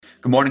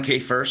Good morning,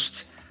 Kate.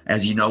 First,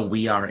 as you know,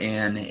 we are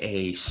in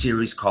a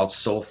series called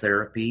Soul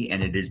Therapy,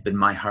 and it has been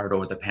my heart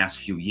over the past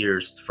few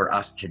years for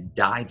us to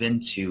dive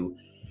into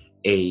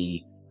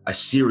a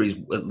series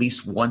at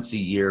least once a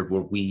year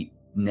where we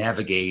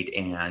navigate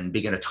and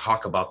begin to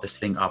talk about this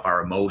thing of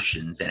our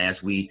emotions. And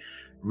as we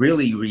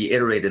really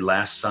reiterated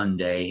last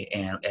Sunday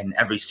and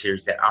every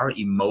series, that our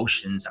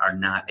emotions are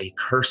not a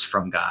curse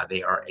from God,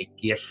 they are a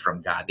gift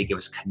from God. They give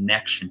us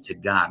connection to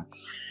God.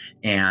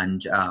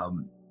 And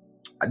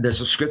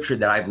there's a scripture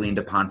that I've leaned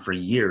upon for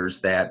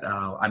years that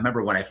I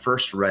remember when I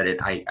first read it,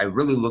 I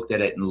really looked at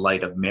it in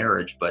light of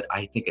marriage, but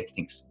I think it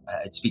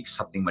speaks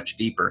something much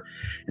deeper.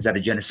 Is that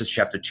in Genesis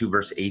chapter 2,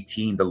 verse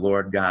 18, the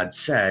Lord God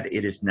said,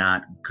 "It is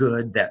not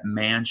good that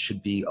man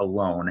should be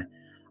alone.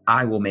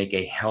 I will make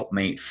a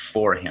helpmate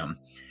for him."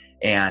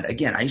 And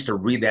again, I used to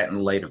read that in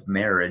light of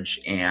marriage.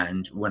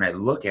 And when I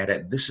look at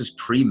it, this is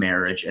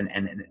pre-marriage. And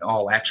in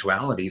all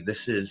actuality,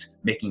 this is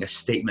making a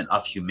statement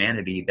of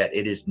humanity that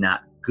it is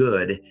not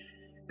good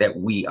that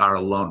we are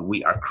alone.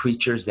 We are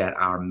creatures that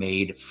are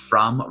made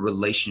from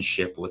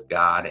relationship with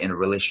God and a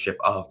relationship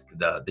of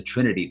the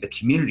Trinity, the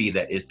community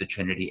that is the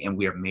Trinity, and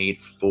we are made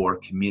for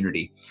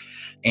community.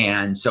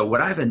 And so what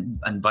I've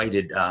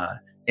invited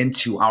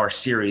into our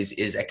series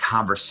is a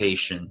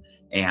conversation.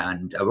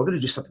 And we're going to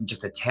do something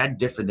just a tad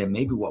different than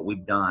maybe what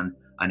we've done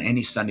on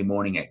any Sunday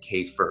morning at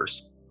K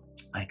First.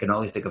 I can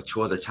only think of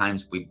two other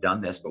times we've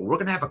done this, but we're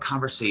going to have a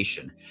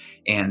conversation.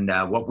 And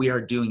what we are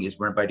doing is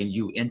we're inviting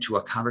you into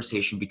a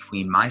conversation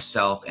between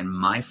myself and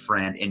my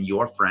friend and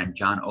your friend,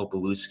 John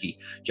Opalewski.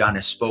 John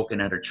has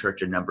spoken at our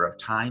church a number of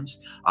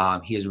times.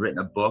 He has written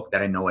a book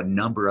that I know a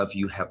number of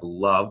you have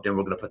loved, and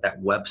we're going to put that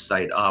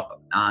website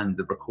up on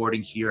the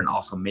recording here and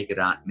also make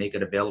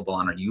it available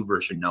on our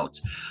YouVersion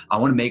notes. I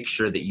want to make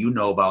sure that you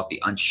know about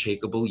the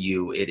Unshakable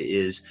You. It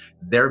is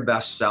their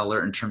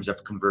bestseller in terms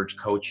of Converge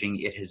coaching.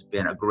 It has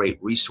been a great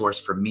resource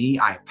for me.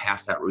 I have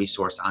passed that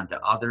resource on to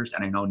others,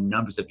 and I know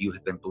numbers of you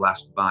have been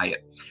blessed by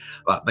it.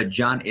 But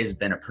John has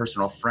been a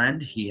personal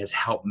friend. He has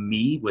helped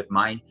me with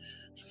my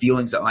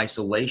feelings of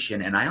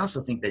isolation, and I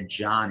also think that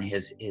John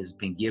has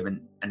been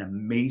given an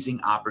amazing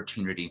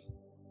opportunity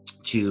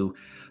to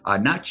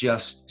not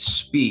just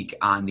speak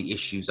on the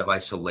issues of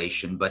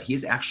isolation, but he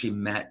has actually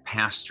met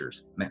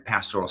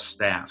pastoral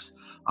staffs,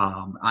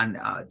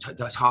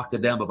 to talk to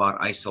them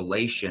about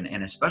isolation.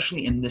 And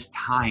especially in this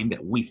time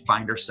that we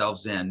find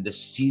ourselves in,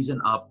 this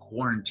season of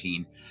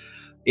quarantine,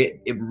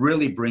 it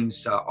really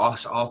brings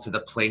us all to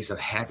the place of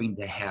having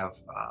to have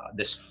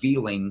this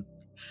feeling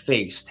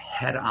faced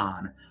head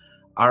on.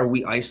 Are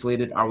we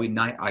isolated? Are we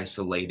not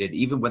isolated?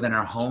 Even within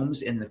our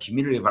homes, in the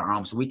community of our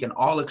homes, we can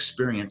all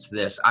experience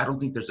this. I don't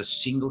think there's a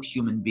single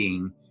human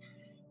being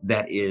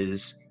that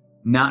is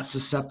not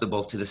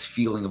susceptible to this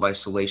feeling of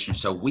isolation.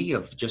 So we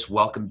have just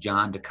welcomed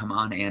John to come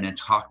on in and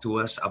talk to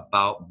us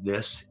about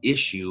this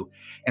issue.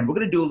 And we're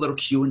going to do a little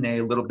Q&A,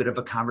 a little bit of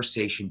a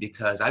conversation,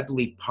 because I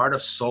believe part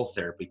of soul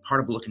therapy, part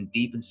of looking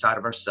deep inside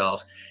of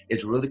ourselves,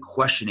 is really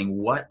questioning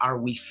what are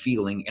we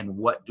feeling and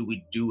what do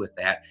we do with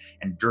that.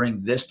 And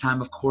during this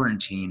time of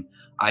quarantine,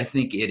 I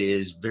think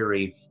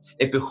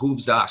it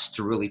behooves us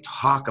to really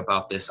talk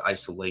about this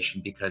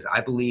isolation, because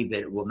I believe that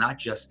it will not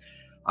just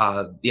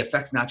the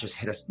effects not just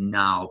hit us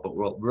now, but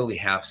we'll really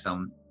have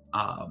some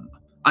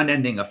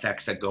unending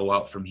effects that go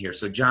out from here.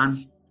 So,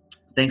 John,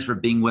 thanks for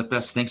being with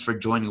us. Thanks for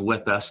joining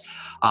with us.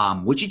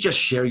 Would you just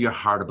share your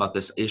heart about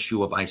this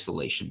issue of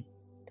isolation?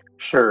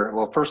 Sure.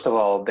 Well, first of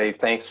all, Dave,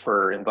 thanks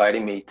for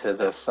inviting me to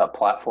this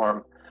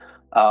platform.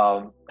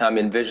 I'm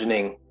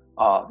envisioning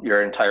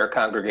your entire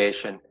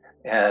congregation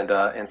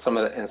and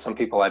some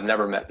people I've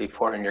never met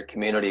before in your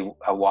community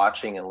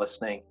watching and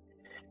listening.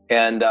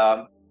 And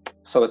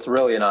so it's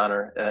really an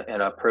honor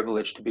and a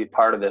privilege to be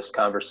part of this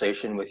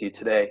conversation with you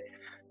today.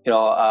 You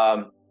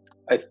know,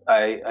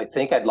 I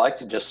think I'd like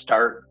to just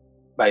start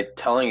by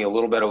telling you a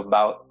little bit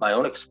about my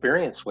own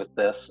experience with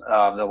this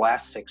the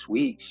last 6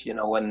 weeks. You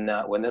know,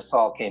 when this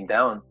all came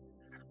down,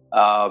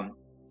 um,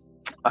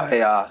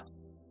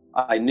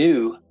 I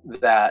knew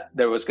that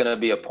there was going to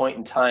be a point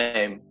in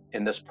time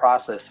in this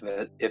process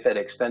that if it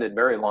extended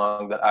very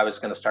long, that I was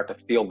going to start to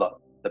feel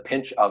the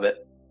pinch of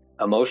it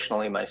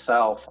emotionally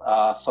myself.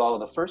 So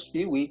the first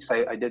few weeks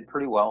I did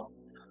pretty well.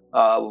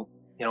 You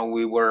know,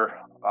 we were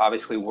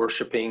obviously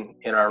worshiping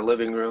in our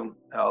living room,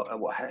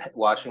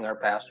 watching our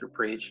pastor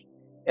preach,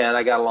 and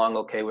I got along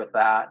okay with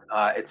that.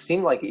 It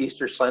seemed like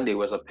Easter Sunday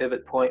was a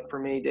pivot point for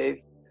me,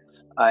 Dave.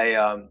 I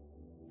um,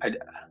 I,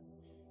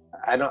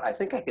 I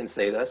think I can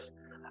say this.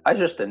 I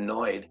just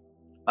annoyed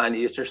on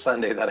Easter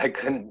Sunday that I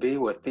couldn't be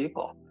with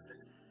people,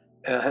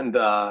 and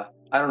I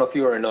don't know if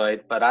you were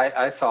annoyed, but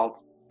I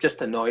felt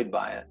just annoyed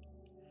by it.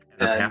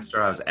 As a And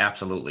pastor, I was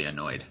absolutely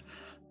annoyed.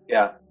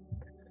 yeah,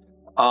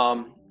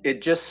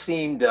 it just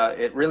seemed,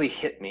 it really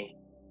hit me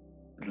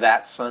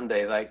that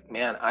Sunday. Like,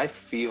 man, I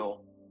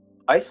feel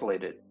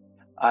isolated.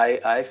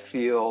 I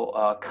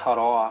feel cut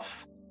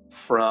off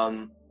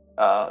from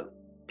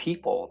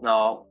people.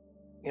 Now,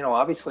 you know,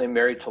 obviously I'm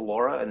married to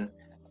Laura,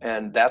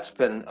 and that's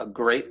been a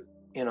great,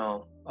 you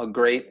know, a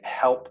great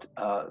help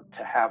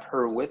to have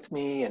her with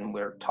me, and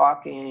we're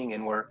talking,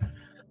 and we're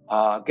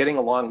getting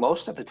along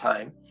most of the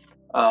time.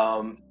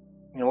 Um,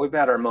 we've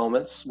had our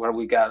moments where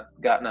we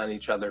gotten on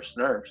each other's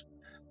nerves,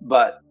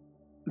 but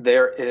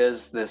there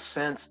is this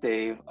sense,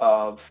 Dave,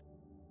 of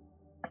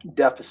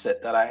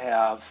deficit that I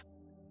have.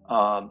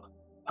 Um,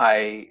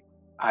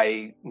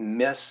 I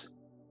miss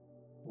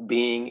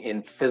being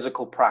in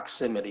physical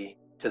proximity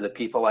to the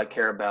people I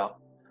care about,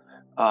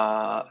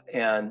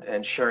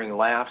 and sharing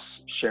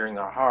laughs, sharing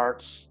our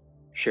hearts,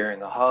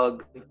 sharing a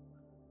hug,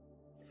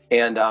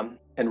 and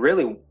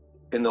really,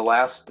 in the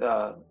last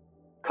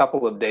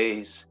couple of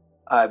days,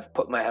 I've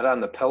put my head on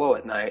the pillow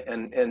at night,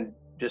 and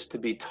just to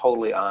be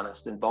totally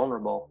honest and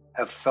vulnerable,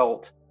 have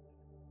felt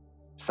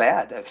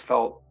sad. I've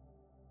felt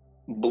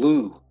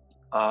blue.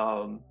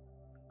 Um,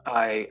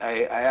 I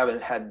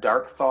haven't had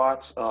dark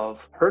thoughts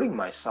of hurting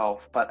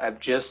myself, but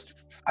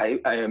I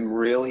am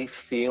really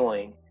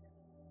feeling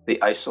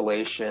the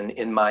isolation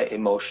in my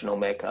emotional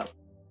makeup.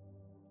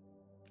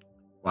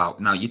 Wow.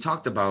 Now you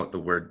talked about the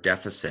word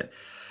deficit.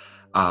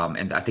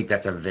 And I think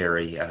that's a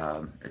very,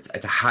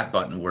 it's a hot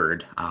button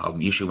word.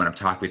 Usually when I'm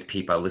talking with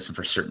people, I listen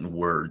for certain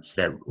words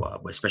that,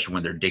 especially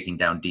when they're digging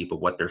down deep of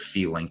what they're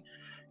feeling.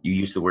 You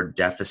use the word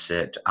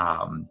deficit.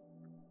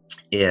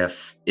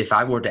 If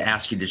I were to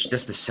ask you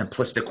just the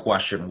simplistic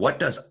question, what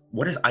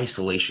does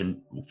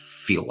isolation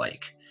feel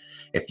like?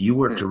 If you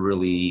were to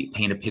really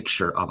paint a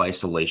picture of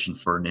isolation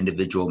for an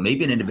individual,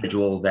 maybe an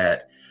individual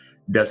that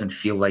doesn't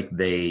feel like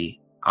they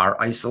are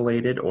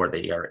isolated or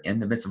they are in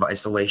the midst of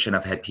isolation.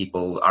 I've had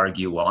people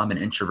argue, well, I'm an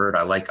introvert,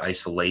 I like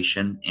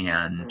isolation.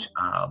 And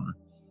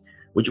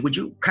would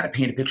you kind of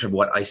paint a picture of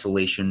what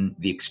isolation,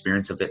 the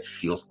experience of it,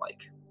 feels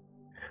like?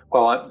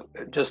 Well,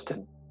 just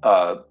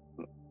to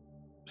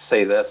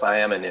say this, I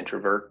am an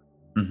introvert.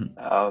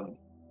 Mm-hmm.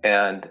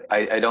 And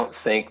I don't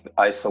think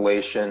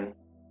isolation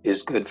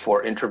is good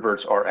for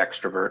introverts or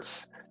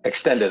extroverts.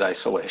 Extended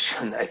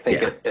isolation. I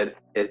think Yeah.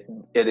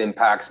 it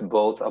impacts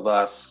both of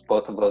us,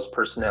 both of those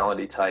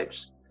personality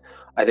types.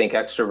 I think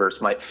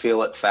extroverts might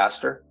feel it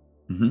faster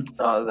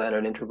Mm-hmm. than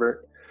an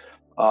introvert,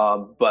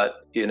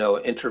 but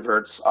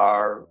introverts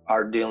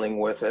are dealing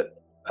with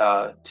it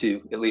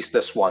to at least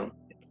this one,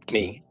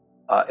 me,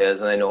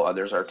 is, and I know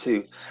others are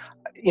too.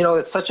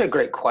 It's such a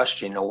great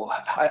question.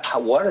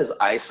 What does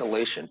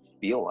isolation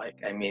feel like?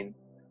 I mean,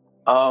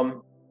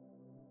 um,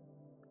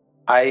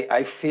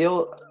 I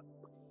feel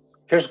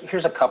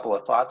here's a couple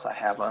of thoughts I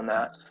have on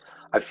that.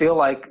 I feel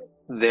like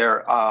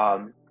there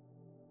are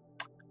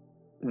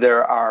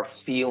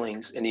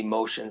feelings and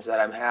emotions that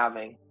I'm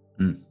having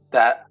Mm.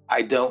 that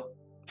I don't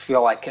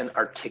feel I can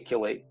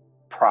articulate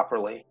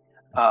properly.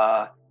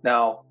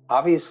 Now,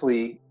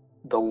 obviously,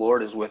 the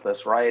Lord is with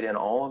us, right, in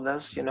all of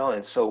this,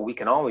 and so we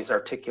can always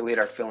articulate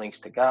our feelings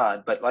to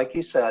God. But like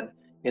you said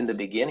in the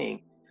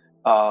beginning,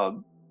 uh,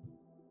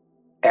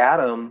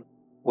 Adam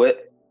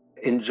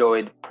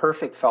enjoyed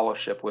perfect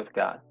fellowship with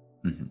God.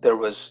 Mm-hmm. There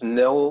was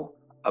no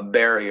a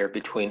barrier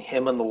between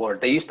him and the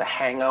Lord. They used to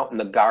hang out in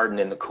the garden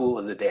in the cool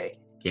of the day.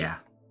 Yeah.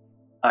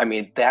 I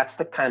mean, that's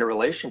the kind of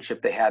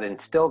relationship they had. And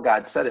still,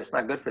 God said it's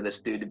not good for this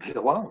dude to be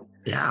alone.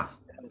 Yeah.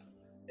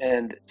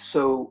 And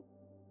so,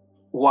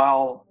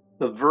 while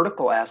the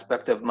vertical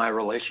aspect of my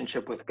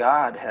relationship with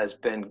God has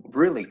been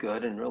really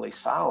good and really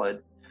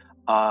solid,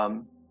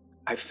 um,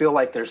 I feel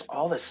like there's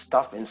all this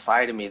stuff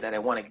inside of me that I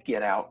want to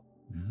get out,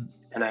 Mm-hmm.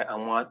 and I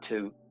want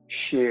to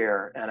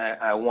share, and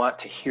I want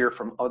to hear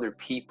from other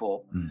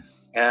people. Mm.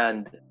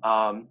 And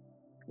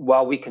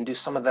while we can do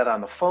some of that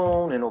on the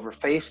phone and over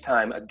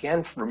FaceTime,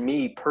 again, for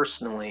me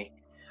personally,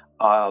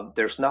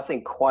 there's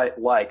nothing quite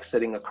like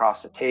sitting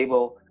across a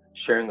table,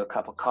 sharing a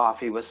cup of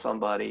coffee with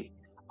somebody,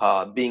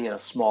 being in a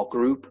small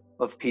group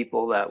of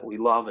people that we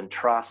love and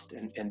trust,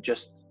 and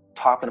just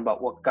talking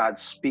about what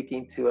God's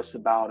speaking to us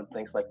about and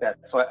things like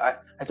that. So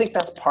I think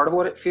that's part of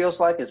what it feels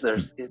like, is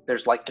there's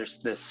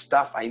this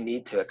stuff I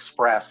need to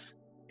express,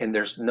 and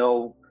there's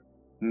no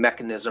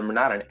mechanism, or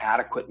not an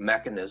adequate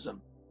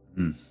mechanism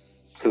Mm.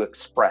 to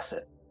express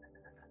it.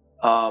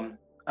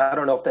 I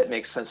don't know if that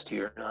makes sense to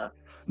you or not.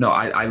 No,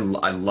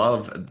 I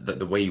love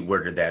the way you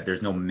worded that.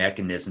 There's no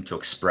mechanism to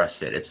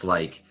express it. It's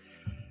like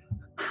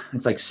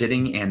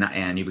sitting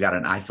and you've got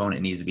an iPhone,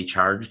 it needs to be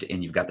charged,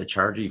 and you've got the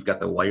charger, you've got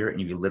the wire, and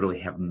you literally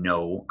have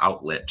no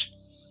outlet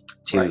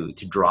Right.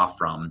 to draw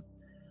from.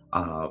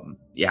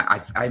 Yeah,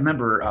 I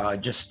remember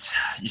just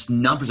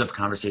numbers of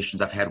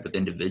conversations I've had with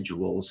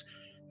individuals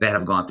that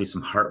have gone through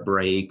some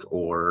heartbreak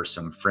or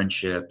some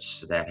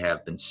friendships that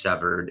have been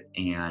severed,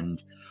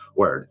 and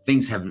where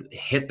things have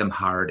hit them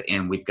hard,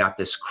 and we've got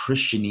this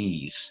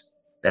Christianese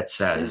that Mm,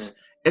 says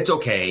it's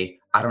okay,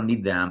 I don't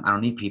need them, I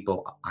don't need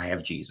people, I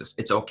have Jesus.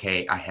 It's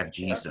okay, I have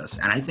yeah. Jesus.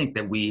 And I think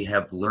that we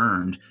have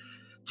learned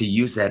to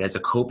use that as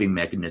a coping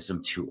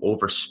mechanism to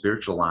over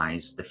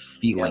spiritualize the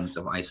feelings Yes.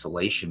 of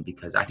isolation,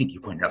 because I think you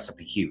pointed out Hmm.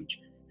 something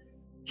huge.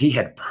 He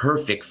had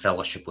perfect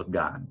fellowship with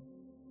God,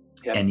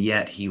 Yep. and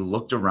yet he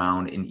looked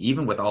around, and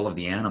even with all of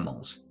the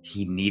animals,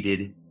 he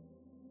needed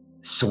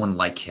someone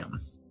like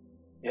him.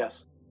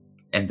 Yes.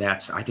 And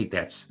I think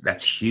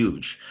that's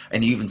huge.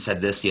 And you even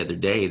said this the other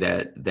day,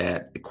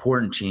 that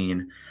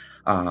quarantine,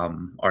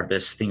 or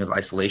this thing of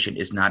isolation,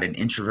 is not an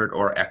introvert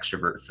or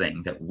extrovert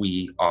thing, that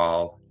we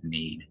all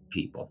need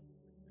people.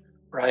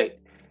 Right.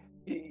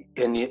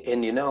 And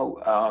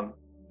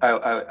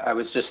I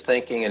was just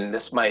thinking, and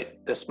this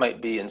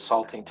might be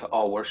insulting to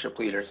all worship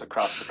leaders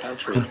across the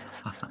country,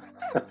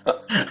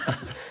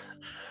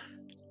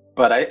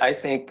 but I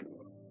think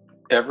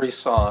every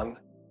song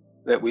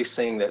that we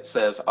sing that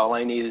says "All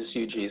I need is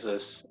you,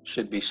 Jesus"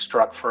 should be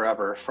struck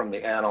forever from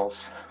the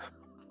annals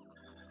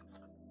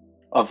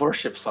of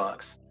worship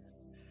songs,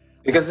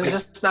 because it's I,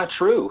 just not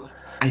true.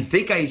 I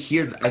think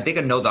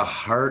I know the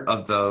heart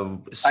of the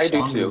I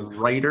do too.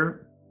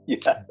 songwriter.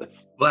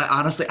 Yes. But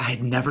honestly, I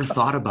had never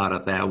thought about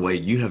it that way.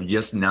 You have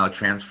just now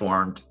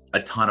transformed a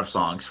ton of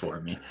songs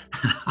for me.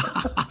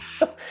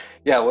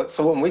 Yeah.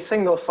 So when we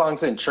sing those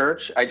songs in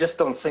church, I just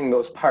don't sing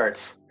those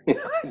parts.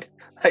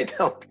 I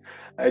don't.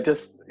 I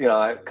just,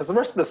 because the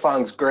rest of the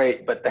song's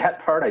great, but that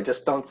part I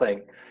just don't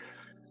sing,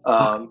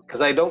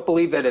 because I don't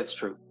believe that it's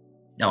true.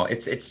 No,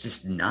 it's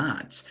just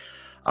not.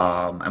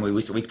 I mean,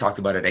 we've talked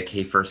about it at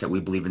K First, that we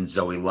believe in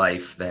Zoe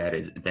life.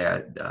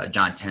 That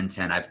John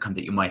 10:10. I've come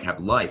that you might have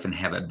life and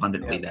have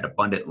abundantly. Yeah, That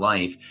abundant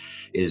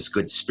life is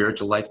good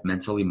spiritual life,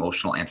 mental,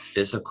 emotional, and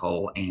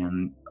physical,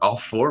 and all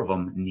four of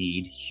them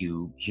need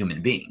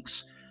human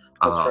beings.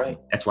 that's right.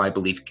 That's why I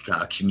believe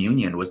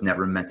communion was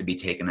never meant to be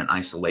taken in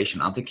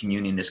isolation. I don't think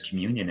communion is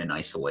communion in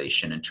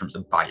isolation in terms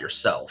of by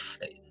yourself,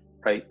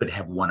 Right. but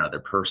have one other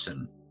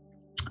person.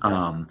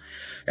 Yeah. Um,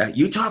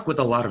 you talk with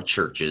a lot of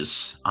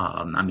churches.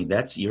 I mean,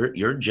 that's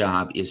your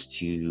job is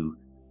to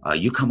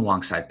you come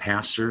alongside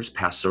pastors,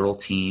 pastoral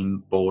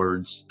team,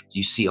 boards.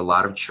 You see a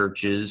lot of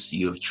churches.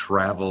 You have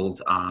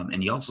traveled,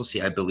 and you also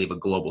see, I believe, a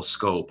global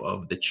scope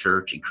of the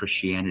church and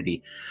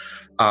Christianity.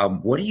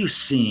 What are you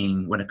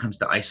seeing when it comes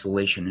to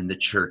isolation in the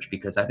church?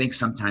 Because I think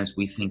sometimes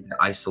we think that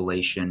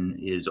isolation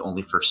is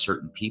only for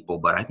certain people,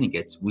 but I think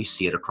we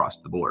see it across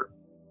the board.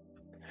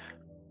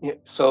 Yeah.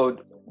 So,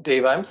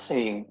 Dave, I'm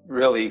seeing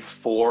really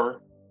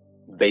four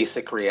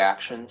basic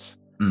reactions,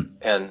 Mm.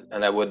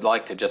 and I would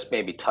like to just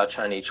maybe touch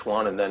on each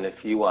one, and then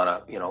if you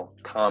want to,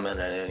 comment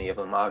on any of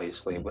them,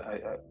 obviously, but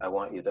I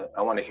want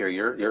to hear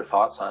your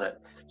thoughts on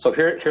it. So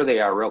here they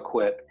are, real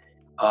quick.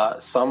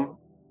 Some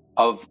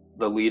of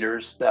the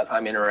leaders that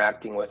I'm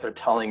interacting with are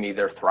telling me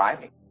they're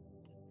thriving,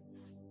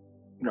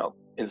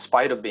 in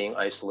spite of being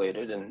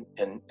isolated,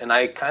 and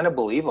I kind of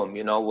believe them.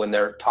 When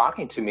they're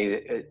talking to me,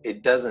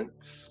 it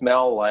doesn't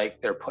smell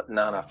like they're putting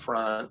on a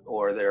front,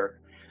 or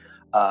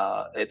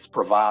it's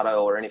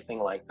bravado or anything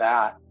like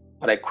that.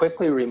 But I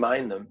quickly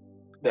remind them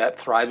that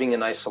thriving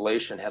in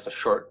isolation has a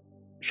short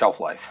shelf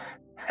life.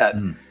 That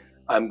Mm.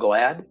 I'm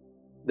glad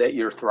that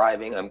you're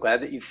thriving. I'm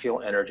glad that you feel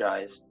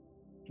energized,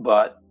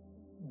 but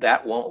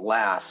that won't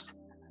last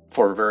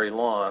for very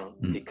long,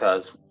 Mm.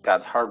 because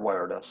God's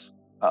hardwired us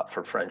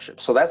for friendship.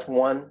 So that's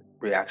one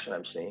reaction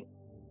I'm seeing.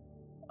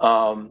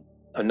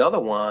 Another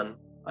one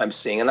I'm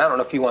seeing, and I don't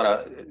know if you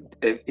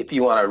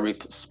want to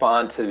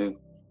respond to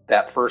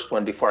that first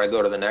one before I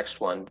go to the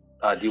next one.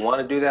 Do you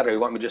want to do that, or you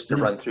want me just to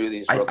No, run through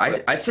these real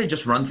quick? I'd say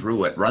just run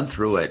through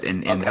it,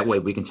 and Okay. that way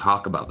we can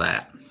talk about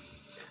that.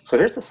 So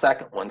here's the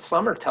second one.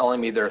 Some are telling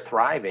me they're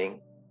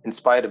thriving in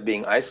spite of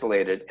being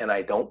isolated, and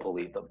I don't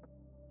believe them.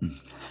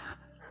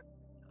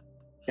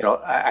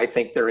 I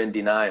think they're in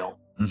denial.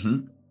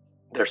 Mm-hmm.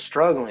 They're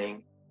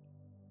struggling,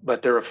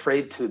 but they're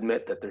afraid to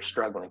admit that they're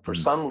struggling. For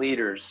some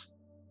leaders,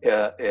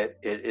 it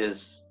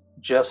is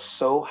just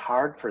so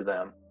hard for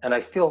them, and I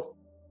feel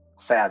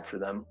sad for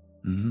them.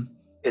 Mm-hmm.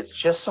 It's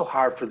just so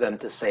hard for them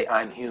to say,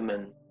 I'm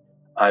human,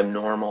 I'm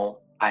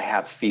normal, I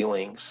have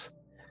feelings.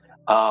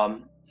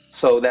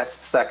 So that's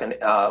the second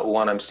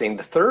one I'm seeing.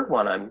 The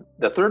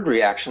third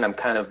reaction I'm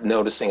kind of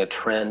noticing a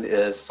trend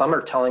is, some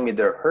are telling me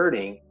they're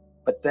hurting,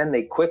 but then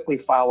they quickly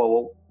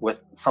follow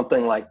with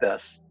something like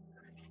this.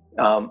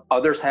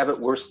 Others have it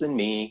worse than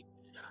me,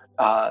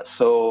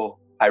 so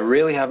I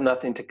really have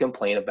nothing to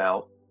complain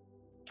about.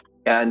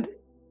 And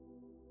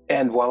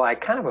while I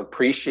kind of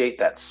appreciate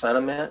that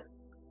sentiment,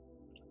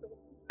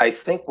 I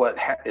think what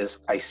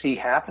I see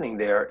happening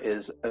there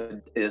is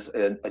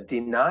a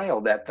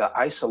denial that the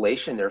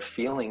isolation they're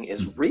feeling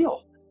is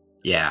real.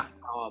 Yeah.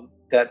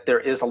 That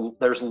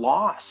there's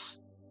loss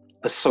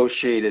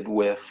associated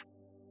with,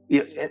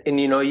 and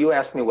you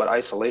asked me what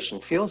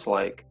isolation feels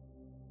like.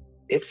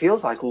 It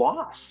feels like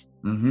loss.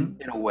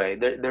 Mm-hmm. In a way.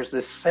 There's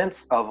this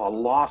sense of a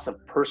loss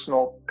of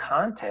personal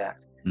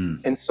contact.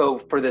 Mm. And so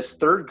for this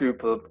third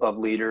group of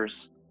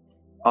leaders,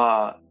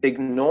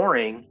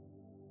 ignoring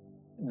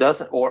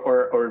doesn't,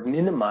 or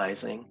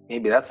minimizing,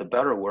 maybe that's a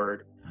better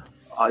word,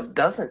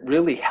 doesn't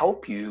really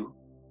help you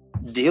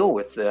deal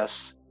with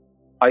this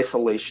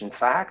isolation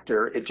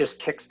factor. It just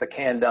kicks the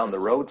can down the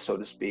road, so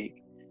to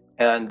speak.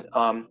 And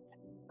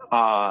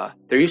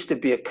there used to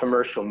be a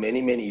commercial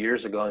many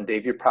years ago, and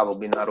Dave, you're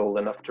probably not old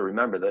enough to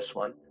remember this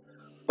one,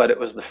 but it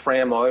was the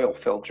Fram oil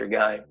filter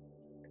guy.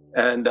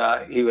 And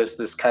he was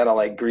this kind of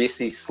like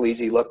greasy,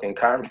 sleazy looking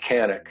car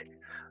mechanic.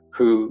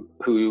 who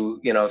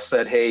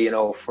said, hey,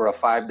 for a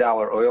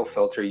 $5 oil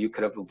filter, you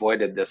could have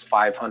avoided this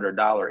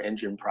 $500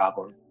 engine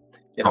problem.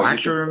 I You could.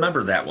 actually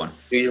remember that one.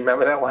 Do you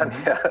remember that one?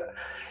 Mm-hmm.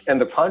 And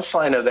the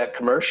punchline of that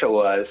commercial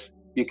was,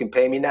 you can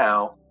pay me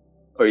now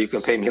or you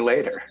can pay me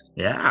later.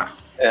 Yeah.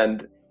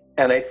 And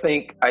I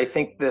think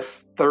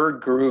this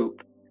third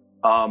group,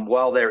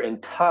 while they're in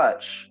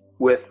touch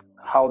with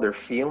how they're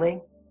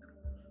feeling,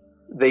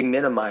 they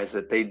minimize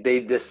it. They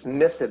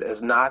dismiss it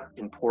as not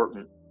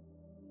important.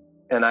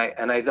 And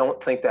I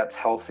don't think that's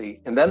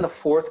healthy. And then the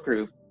fourth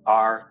group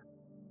are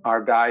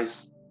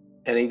guys,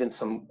 and even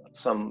some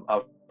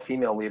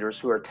female leaders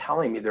who are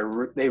telling me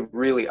they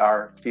really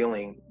are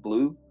feeling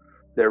blue.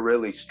 They're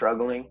really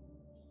struggling.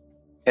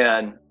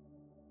 And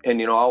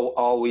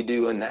all we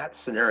do in that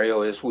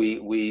scenario is we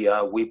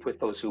weep with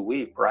those who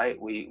weep, right?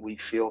 We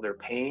feel their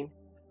pain.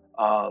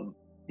 I'm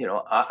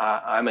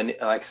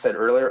like I said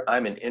earlier,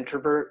 I'm an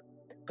introvert,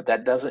 but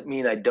that doesn't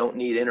mean I don't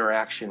need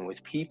interaction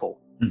with people.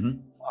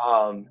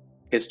 Mm-hmm.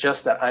 It's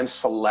just that I'm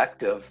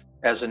selective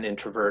as an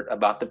introvert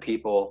about the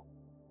people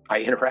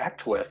I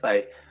interact with.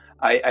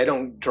 I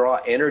don't draw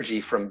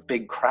energy from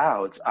big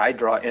crowds. I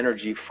draw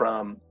energy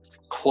from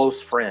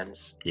close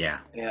friends. Yeah.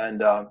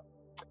 And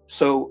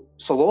so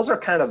those are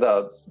kind of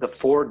the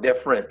four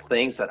different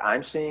things that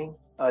I'm seeing.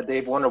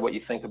 Dave, wonder what you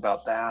think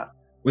about that.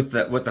 With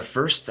the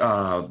first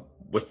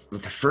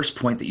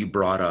point that you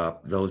brought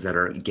up, those that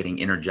are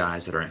getting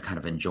energized, that are kind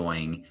of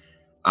enjoying,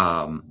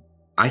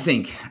 I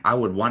think I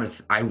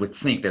would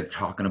think they're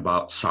talking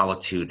about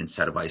solitude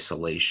instead of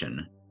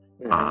isolation.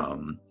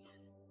 Mm-hmm.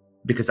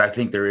 Because I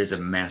think there is a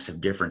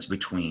massive difference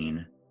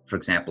between, for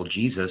example,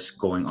 Jesus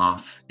going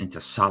off into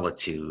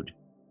solitude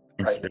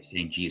instead of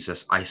seeing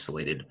Jesus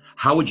isolated.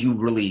 How would you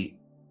really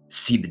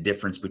see the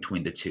difference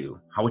between the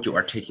two? How would you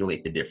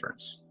articulate the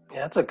difference?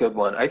 Yeah, that's a good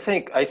one. I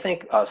think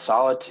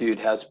solitude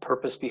has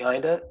purpose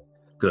behind it.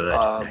 Good.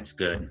 That's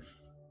good.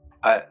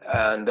 I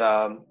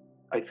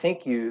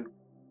think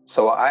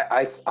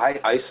I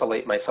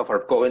isolate myself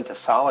or go into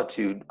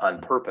solitude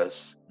on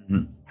purpose.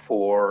 Mm-hmm.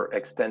 For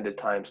extended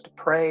times to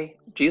pray.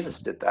 Jesus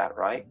did that,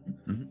 right?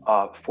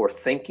 Mm-hmm. For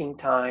thinking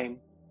time,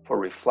 for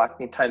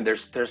reflecting time.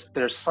 There's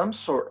some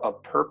sort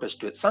of purpose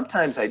to it.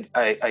 Sometimes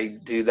I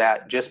do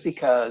that just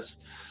because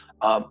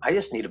I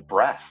just need a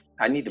breath.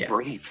 I need to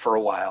breathe for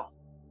a while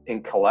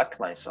and collect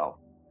myself.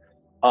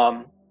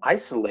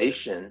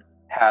 Isolation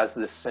has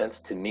this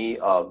sense to me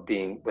of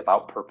being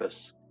without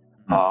purpose.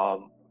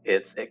 Mm-hmm.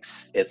 It's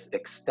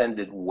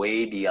extended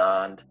way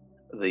beyond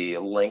the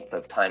length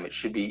of time it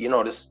should be. You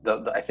notice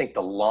I think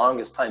the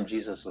longest time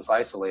Jesus was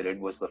isolated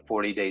was the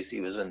 40 days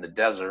he was in the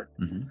desert.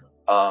 Mm-hmm.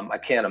 I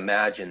can't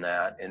imagine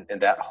that and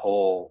that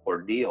whole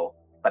ordeal.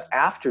 But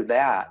after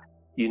that,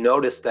 you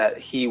notice that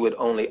he would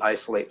only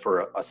isolate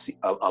for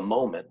a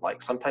moment.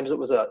 Like sometimes it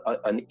was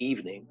an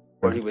evening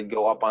where he would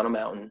go up on a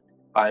mountain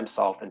by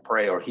himself and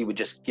pray, or he would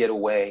just get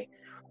away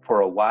for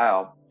a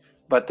while.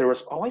 But there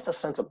was always a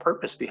sense of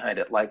purpose behind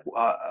it. Like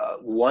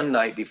one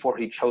night before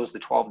he chose the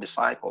 12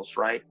 disciples,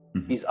 right?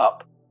 Mm-hmm. He's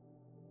up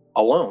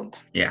alone,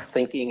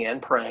 thinking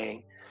and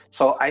praying.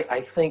 So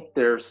I think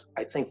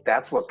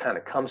that's what kind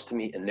of comes to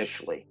me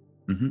initially,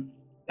 mm-hmm.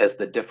 as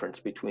the difference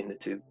between the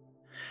two.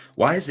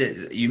 Why is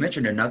it, you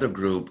mentioned another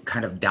group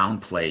kind of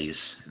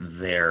downplays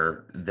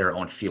their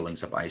own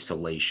feelings of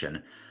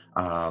isolation.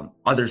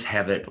 Others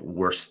have it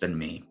worse than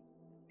me.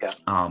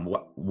 Yeah.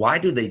 Why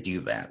do they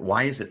do that?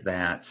 Why is it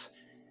that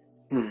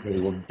they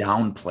will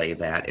downplay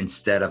that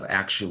instead of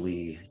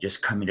actually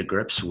just coming to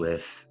grips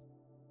with,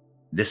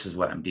 this is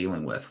what I'm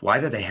dealing with? Why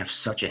do they have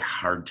such a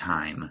hard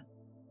time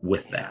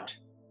with that?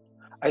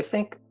 I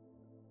think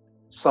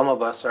some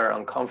of us are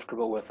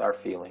uncomfortable with our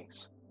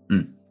feelings.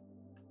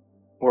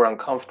 We're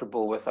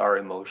uncomfortable with our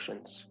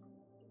emotions.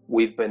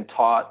 We've been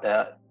taught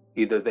that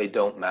either they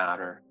don't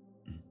matter,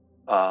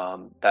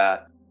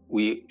 that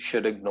we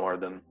should ignore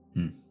them.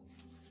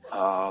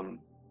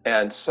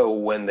 And so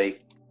when they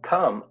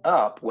come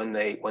up, when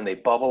they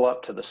bubble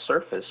up to the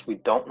surface, we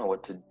don't know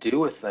what to do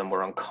with them.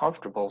 We're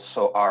uncomfortable.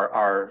 So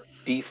our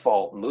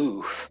default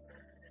move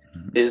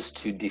is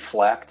to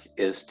deflect,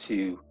 is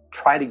to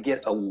try to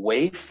get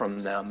away from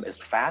them as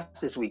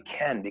fast as we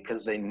can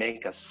because they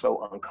make us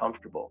so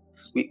uncomfortable.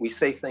 We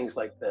say things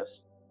like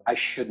this: I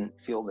shouldn't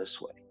feel this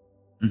way.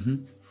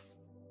 Mm-hmm.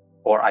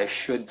 Or I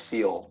should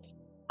feel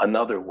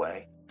another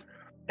way.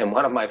 And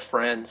one of my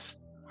friends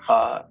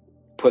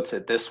puts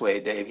it this way,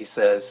 Dave. He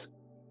says,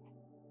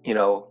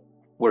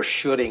 we're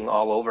shooting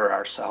all over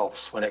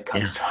ourselves when it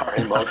comes to our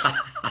emotions.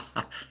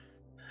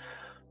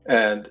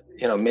 And,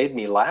 made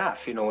me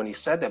laugh, when he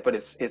said that, but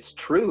it's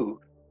true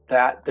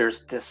that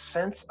there's this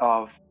sense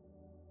of,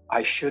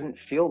 I shouldn't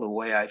feel the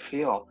way I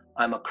feel.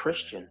 I'm a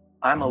Christian.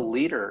 I'm a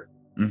leader.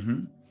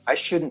 Mm-hmm. I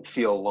shouldn't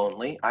feel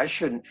lonely. I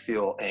shouldn't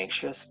feel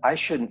anxious. I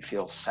shouldn't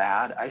feel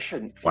sad. I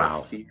shouldn't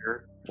feel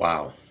fear.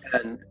 Wow.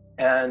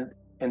 And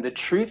the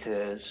truth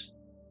is,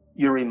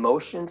 your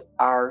emotions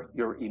are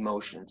your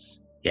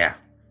emotions. Yeah.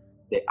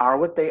 They are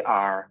what they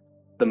are.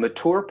 The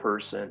mature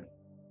person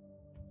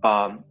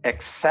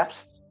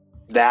accepts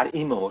that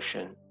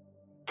emotion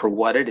for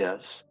what it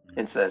is,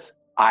 and says,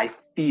 I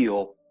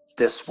feel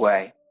this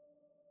way.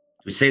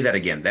 We say that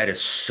again. That is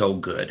so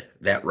good.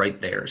 That right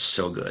there is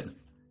so good.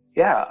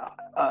 Yeah.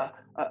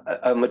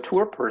 A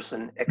mature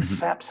person Mhm.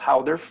 accepts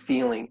how they're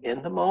feeling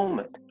in the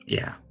moment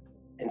Yeah.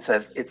 and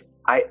says,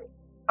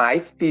 I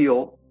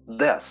feel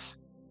this,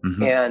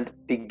 Hmm. and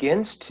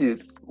begins to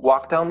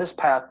walk down this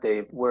path,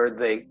 Dave, where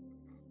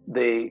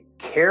they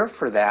care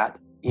for that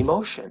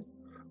emotion,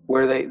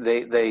 where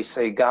they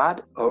say,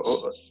 God, or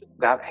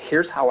God,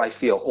 here's how I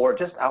feel, or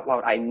just out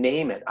loud, I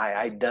name it, I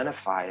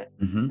identify it,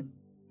 Hmm.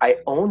 I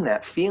own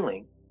that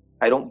feeling.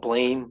 I don't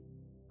blame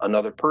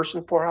another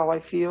person for how I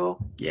feel.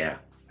 Yeah.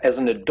 As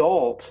an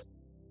adult,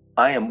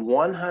 I am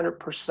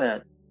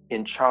 100%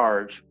 in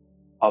charge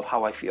of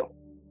how I feel.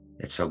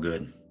 It's so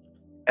good.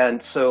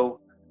 And so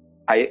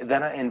I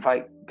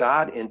invite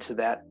God into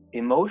that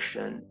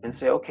emotion and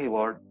say, okay,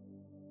 Lord,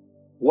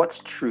 what's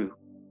true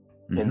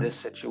in Hmm. this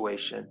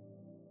situation?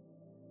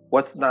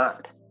 What's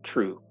not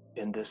true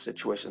in this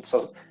situation?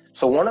 So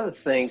one of the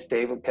things,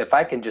 David, if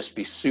I can just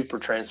be super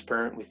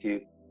transparent with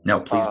you, No,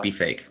 please uh, be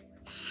fake.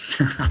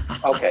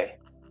 okay,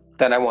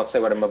 then I won't say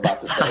what I'm about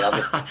to say.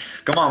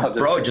 Come I'll on, just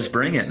bro. bring Just it.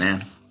 bring it,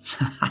 man.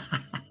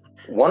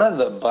 One of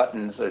the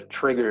buttons or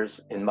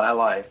triggers in my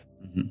life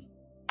Hmm.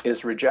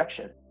 is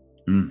rejection.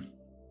 Mm.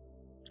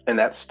 And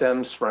that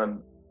stems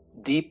from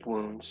deep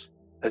wounds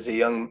as a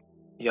young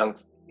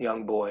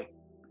boy.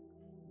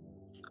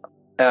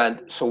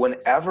 And so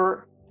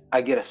whenever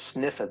I get a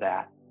sniff of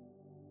that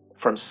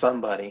from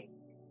somebody,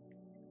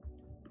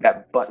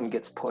 that button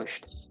gets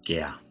pushed.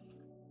 Yeah.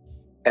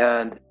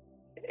 And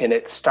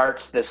it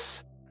starts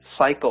this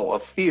cycle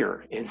of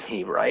fear in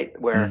me, right?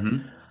 Hmm.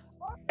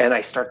 And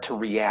I start to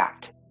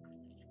react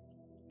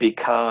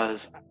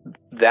because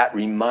that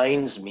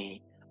reminds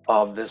me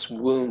of this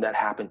wound that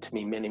happened to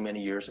me many,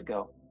 many years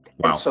ago.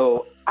 And Wow.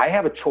 so I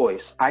have a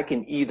choice. I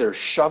can either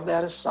shove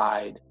that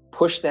aside,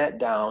 push that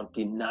down,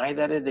 deny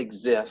that it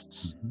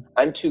exists. Hmm.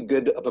 I'm too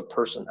good of a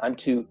person. I'm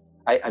too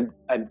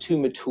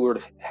mature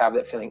to have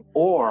that feeling.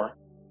 Or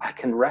I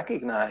can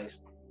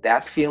recognize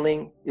that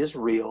feeling is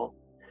real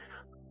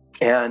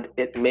and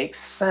it makes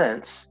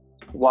sense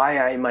why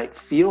I might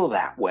feel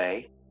that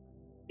way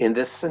in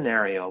this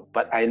scenario,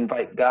 but I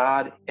invite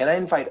God and I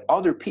invite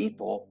other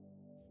people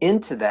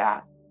into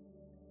that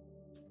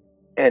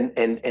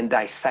and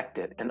dissect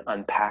it and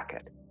unpack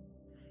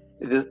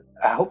it.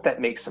 I hope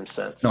that makes some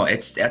sense. No,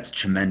 that's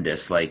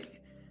tremendous. Like,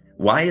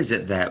 why is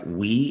it that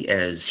we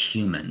as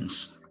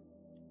humans,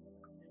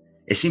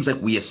 it seems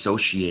like we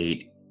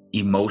associate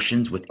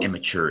emotions with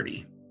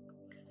immaturity.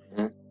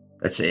 Mhm.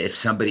 Let's say if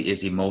somebody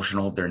is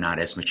emotional, they're not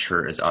as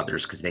mature as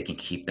others because they can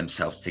keep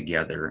themselves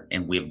together.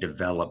 And we've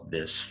developed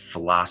this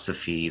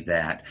philosophy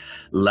that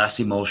less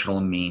emotional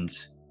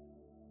means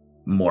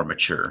more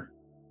mature.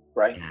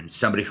 Right? And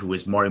somebody who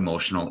is more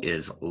emotional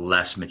is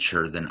less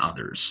mature than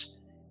others.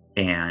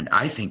 And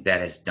I think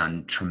that has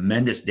done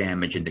tremendous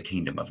damage in the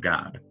kingdom of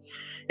God.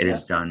 Yeah.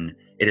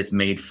 It has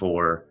made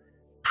for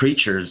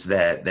preachers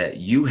that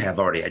you have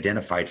already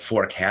identified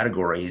 4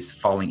 categories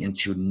falling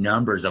into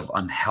numbers of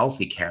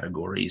unhealthy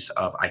categories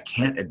of I Right.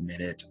 can't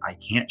admit it, I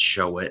can't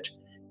show it.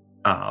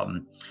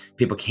 Um,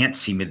 People can't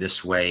see me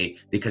this way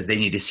because they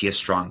need to see a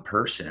strong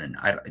person.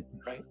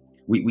 Right.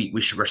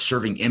 We're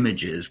serving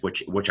images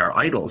which are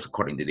idols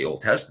according to the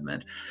Old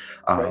Testament.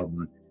 Right.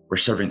 We're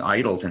serving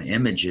idols and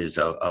images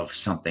of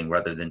something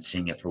rather than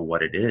seeing it for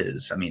what it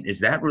is. I mean, is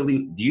that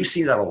really, do you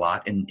see that a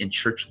lot in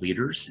church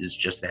leaders? Is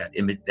just that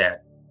image,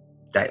 that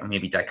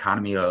maybe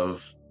dichotomy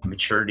of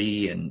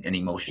maturity and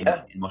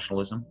Yeah.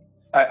 emotionalism?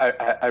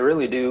 I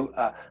really do.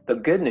 The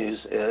good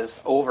news is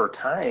over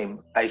time,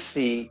 I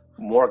see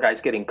more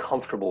guys getting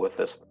comfortable with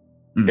this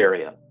Mm,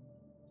 area.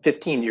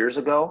 15 years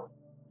ago,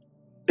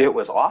 it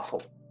was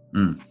awful.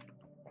 mm.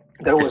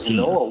 There was 15.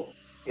 no,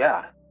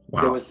 yeah,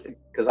 there Wow. was,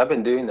 because I've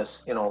been doing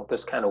this,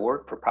 this kind of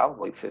work for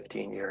probably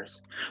 15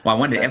 years. Well, I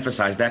wanted to Uh,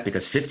 emphasize that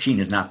because 15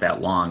 is not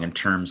that long in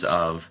terms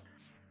of,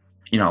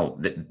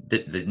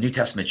 the New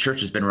Testament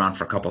church has been around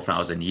for a couple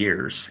thousand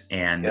years.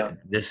 yeah, And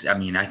this, I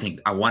mean, I think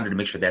I wanted to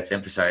make sure that's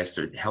emphasized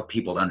to help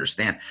people to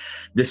understand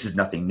this is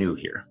nothing new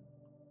here.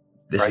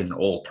 This is right, an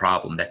old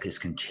problem that is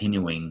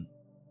continuing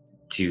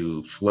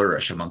to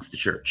flourish amongst the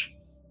church.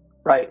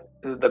 right.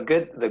 The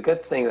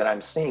good thing that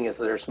I'm seeing is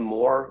there's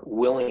more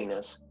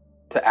willingness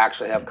to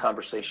actually have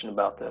conversation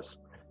about this,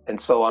 and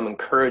so I'm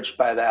encouraged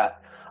by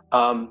that.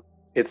 Um,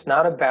 it's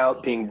not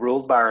about being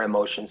ruled by our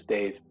emotions,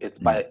 Dave.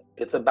 Mm.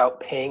 It's about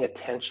paying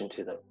attention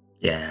to them.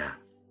 Yeah.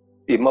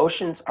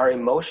 Our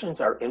emotions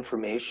are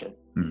information,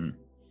 Hmm.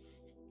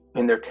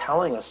 and they're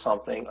telling us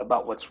something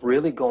about what's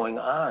really going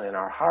on in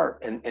our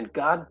heart. And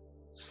God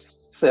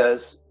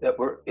says that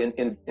we're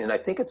and I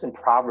think it's in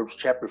Proverbs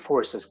chapter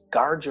 4, it says,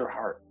 guard your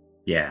heart.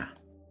 Yeah.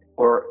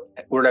 Or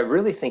what I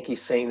really think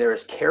he's saying there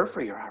is care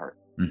for your heart.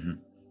 Hmm.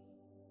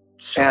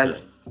 So And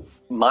good.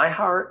 my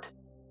heart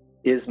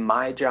is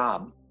my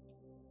job.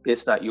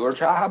 It's not your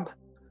job.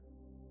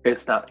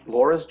 It's not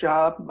Laura's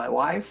job, my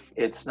wife.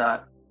 It's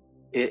not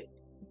it.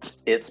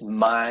 It's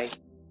my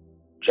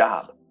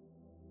job.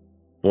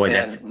 Boy,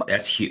 And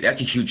that's huge.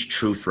 That's a huge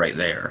truth right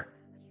there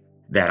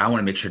that I want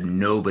to make sure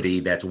nobody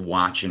that's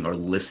watching or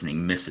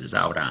listening misses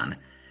out on.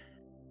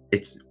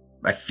 It's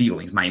my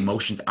feelings, my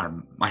emotions are,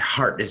 my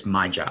heart is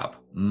my job.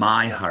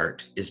 My yes,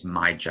 heart is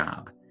my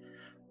job.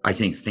 I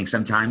think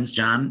sometimes,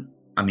 John,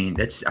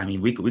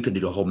 we could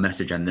do a whole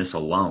message on this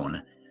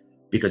alone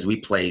because we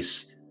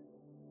place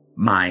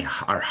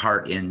our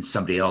heart in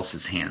somebody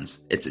else's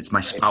hands. It's my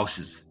right,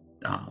 spouse's.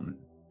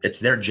 It's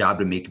their job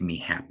to make me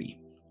happy.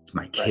 It's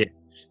my right.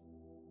 kids.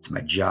 It's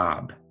my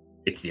job.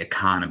 It's the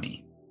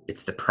economy.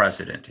 It's the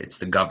president. It's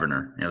the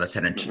governor. Hmm.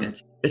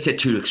 Let's hit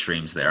two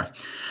extremes there.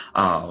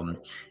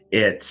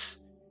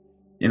 It's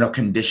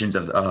conditions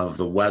of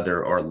the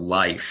weather or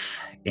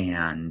life,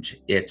 and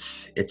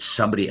it's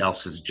somebody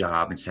else's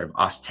job instead of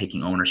us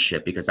taking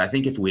ownership. Because I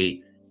think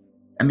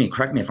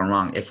correct me if I'm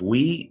wrong, if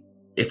we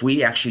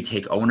actually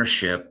take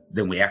ownership,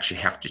 then we actually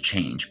have to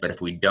change. But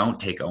if we don't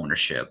take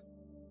ownership,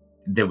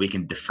 then we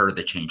can defer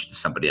the change to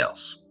somebody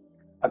else.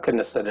 I couldn't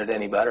have said it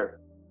any better.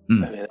 I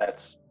Mm, mean,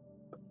 that's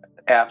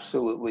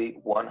absolutely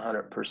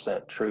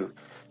 100% true.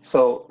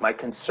 So my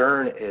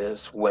concern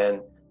is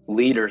when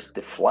leaders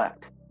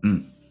deflect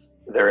mm,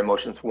 their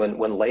emotions, when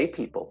lay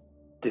people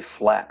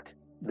deflect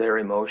their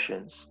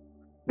emotions,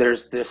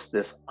 there's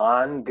this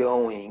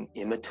ongoing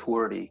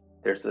immaturity,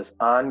 there's this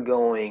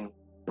ongoing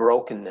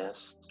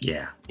brokenness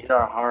yeah. in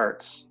our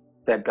hearts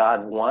that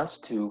God wants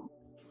to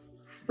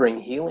bring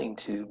healing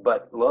to.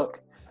 But look,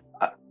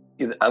 I,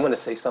 I'm going to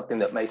say something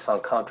that may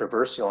sound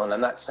controversial, and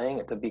I'm not saying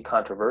it to be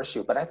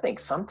controversial, but I think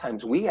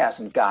sometimes we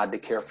ask God to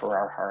care for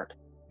our heart.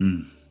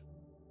 Mm,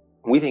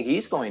 We think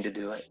He's going to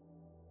do it.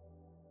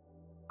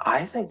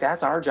 I think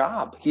that's our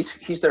job.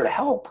 He's there to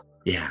help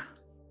yeah.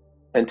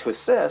 and to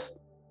assist,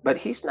 but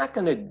He's not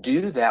going to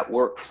do that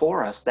work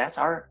for us. That's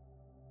our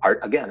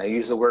again, I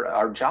use the word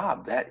our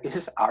job. That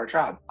is our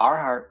job. Our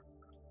heart,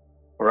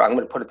 or I'm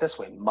going to put it this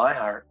way, my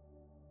heart,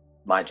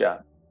 my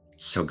job.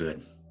 So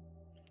good.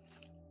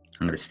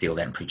 I'm going to steal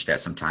that and preach that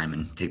sometime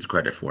and take the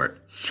credit for it.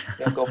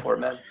 Yeah, go for it,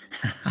 man.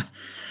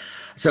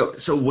 So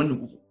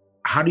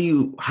how do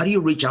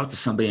you reach out to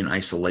somebody in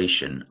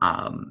isolation?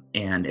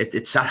 And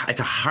it's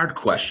a hard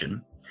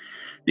question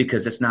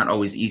because it's not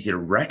always easy to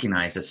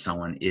recognize that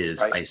someone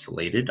is Right?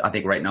 isolated. I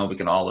think right now we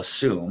can all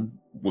assume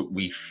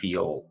we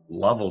feel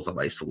levels of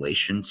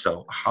isolation.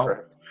 So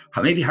Correct.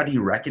 how do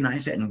you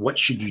recognize it, and what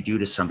should you do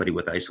to somebody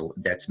with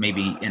that's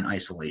maybe in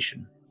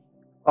isolation?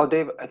 Oh,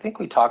 Dave, I think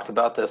we talked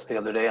about this the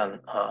other day on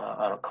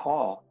a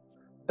call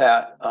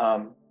that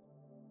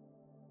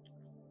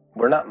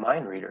we're not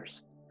mind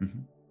readers.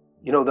 Hmm.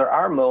 There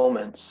are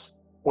moments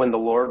when the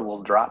Lord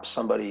will drop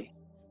somebody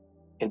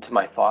into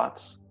my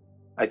thoughts.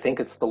 I think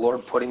it's the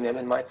Lord putting them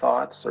in my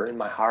thoughts or in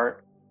my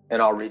heart,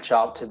 and I'll reach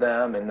out to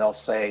them and they'll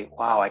say,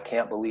 "Wow, I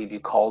can't believe you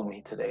called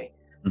me today.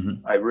 Hmm.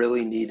 I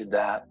really needed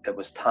that. It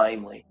was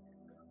timely."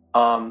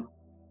 Um,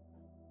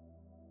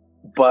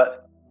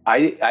 but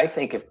I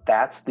think if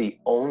that's the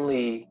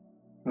only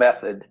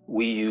method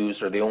we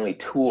use or the only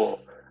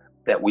tool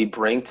that we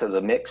bring to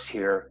the mix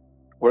here,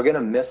 we're going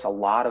to miss a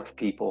lot of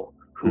people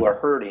who are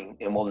hurting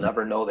and will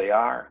never know they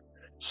are.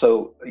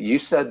 So you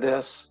said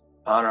this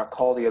on our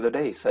call the other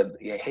day. You said,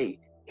 yeah, "Hey,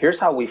 here's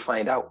how we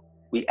find out.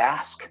 We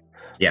ask.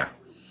 Yeah.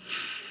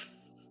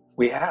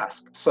 We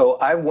ask." So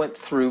I went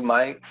through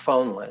my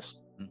phone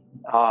list Mhm.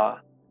 uh,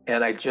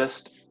 and I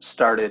just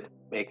started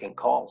making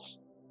calls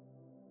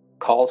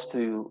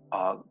to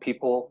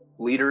people,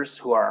 leaders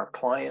who are our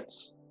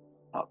clients,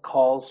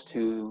 calls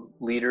to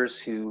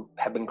leaders who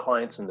have been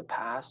clients in the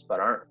past but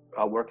aren't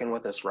working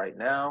with us right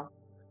now,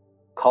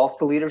 calls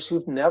to leaders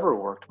who've never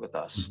worked with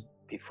us Mhm.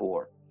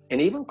 before,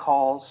 and even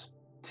calls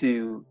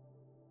to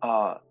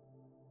uh,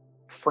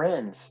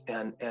 friends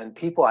and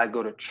people I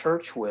go to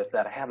church with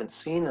that I haven't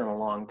seen in a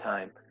long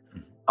time.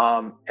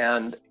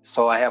 And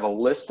so I have a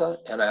lista,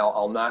 and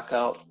I'll knock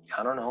out,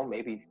 I don't know,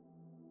 maybe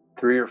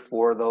 3 or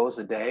 4 of those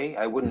a day.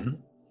 Mhm. I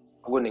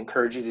wouldn't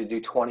encourage you to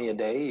do 20 a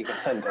day. You're going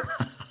to end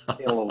up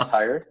being a little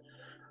tired.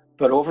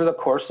 But over the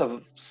course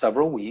of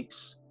several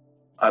weeks,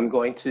 I'm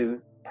going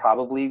to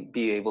probably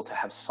be able to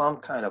have some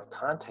kind of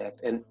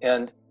contact. And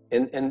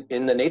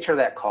in the nature of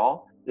that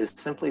call is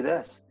simply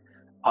this: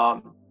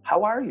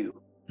 how are you?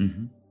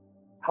 Mhm.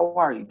 How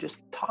are you?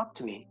 Just talk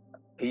to me.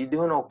 Are you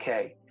doing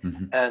okay?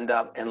 Mhm.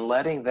 And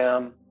letting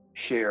them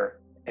share.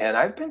 And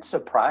I've been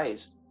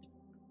surprised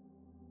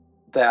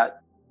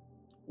that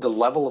the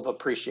level of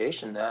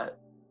appreciation that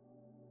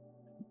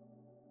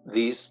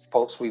these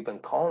folks I've been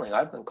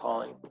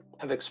calling,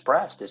 have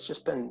expressed. It's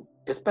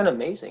been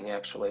amazing,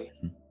 actually.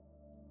 Mhm.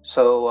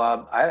 So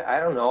I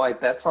don't know.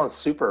 That sounds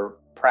super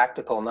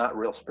practical, not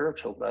real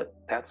spiritual, but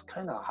that's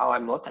kind of how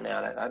I'm looking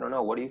at it. I don't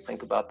know. What do you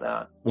think about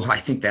that? Well, I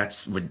think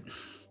it's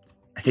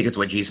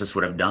what Jesus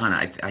would have done.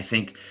 I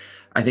think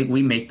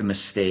we make the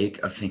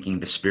mistake of thinking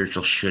the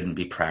spiritual shouldn't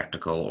be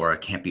practical or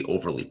it can't be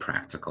overly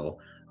practical.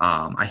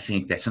 I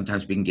think that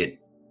sometimes we can get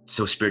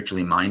so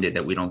spiritually minded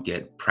that we don't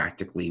get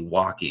practically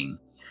walking.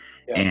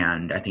 Yeah.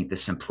 And I think the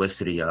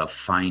simplicity of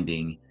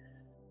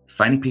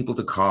finding people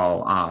to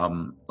call.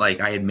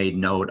 Like I had made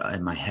note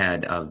in my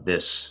head of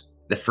this,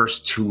 the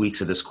first 2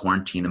 weeks of this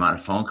quarantine, the amount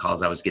of phone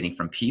calls I was getting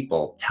from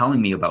people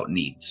telling me about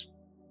needs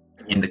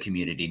in the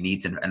community,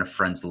 needs in a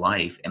friend's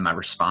life. And my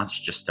response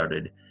just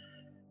started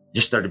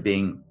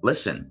being,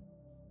 listen,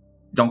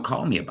 don't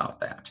call me about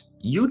that.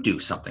 You do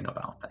something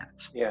about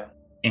that. Yeah.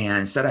 And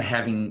instead of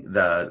having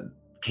the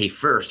K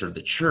First or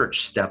the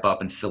church step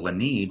up and fill a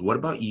need, what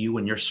about you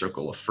and your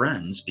circle of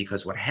friends?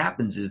 Because what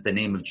happens is the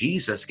name of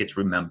Jesus gets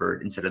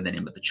remembered instead of the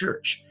name of the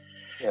church.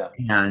 Yeah.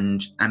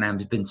 And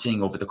I've been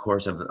seeing over the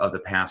course of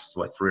the past,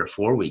 3 or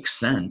 4 weeks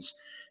since,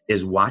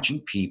 is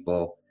watching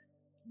people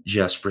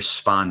just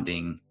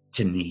responding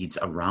to needs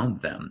around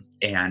them.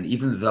 And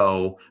even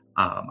though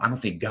I don't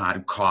think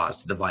God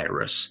caused the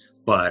virus,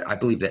 but I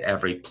believe that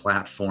every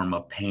platform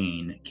of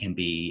pain can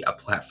be a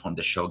platform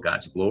to show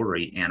God's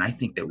glory. And I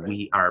think that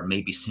we are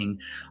maybe seeing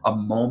a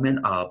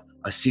moment of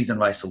a season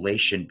of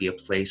isolation be a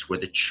place where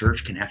the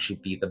church can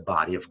actually be the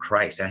body of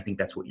Christ. And I think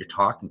that's what you're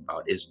talking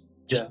about, is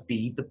just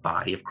be the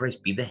body of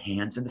Christ, be the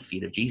hands and the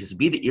feet of Jesus,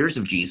 be the ears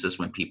of Jesus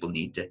when people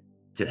need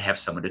to have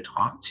someone to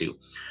talk to.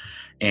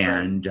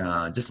 And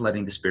just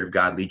letting the Spirit of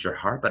God lead your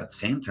heart. But at the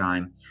same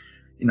time,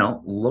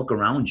 look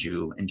around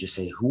you and just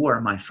say, who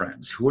are my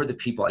friends? Who are the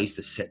people I used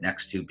to sit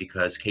next to?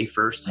 Because K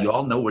First, you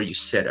all know where you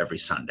sit every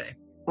Sunday.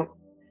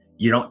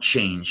 You don't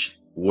change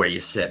where you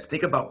sit.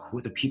 Think about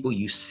who the people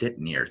you sit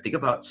near. Think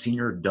about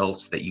senior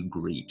adults that you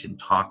greet and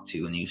talk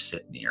to and you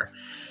sit near.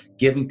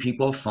 Giving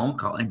people a phone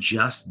call and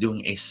just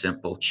doing a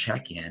simple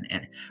check-in.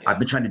 And I've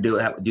been trying to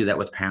do that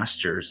with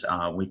pastors.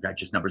 We've got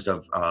just numbers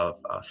of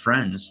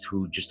friends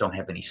who just don't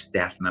have any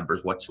staff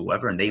members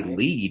whatsoever, and they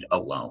lead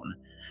alone,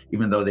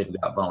 even though they've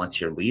got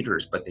volunteer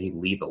leaders, but they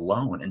lead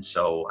alone. And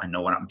so I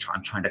know when I'm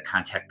trying to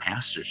contact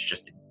pastors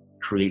just to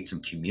create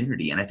some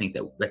community. And I think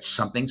that's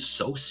something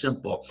so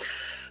simple,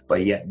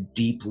 but yet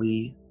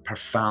deeply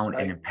profound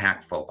and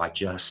impactful by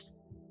just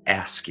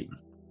asking.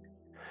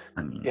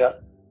 I mean,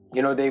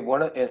 Dave,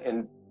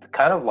 and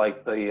kind of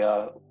like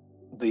the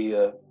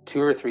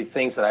 2 or 3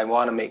 things that I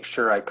want to make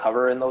sure I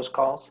cover in those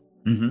calls.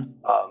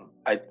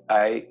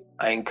 I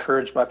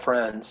encourage my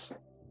friends,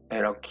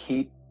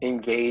 keep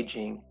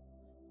engaging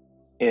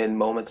in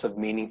moments of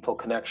meaningful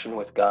connection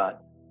with God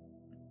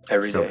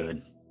every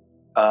day.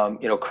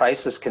 Good.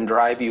 Crisis can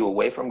drive you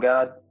away from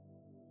God,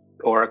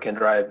 or it can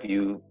drive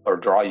you or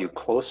draw you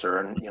closer.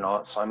 And,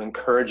 so I'm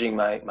encouraging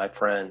my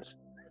friends,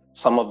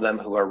 some of them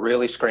who are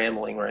really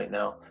scrambling right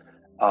now,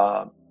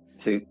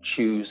 to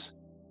choose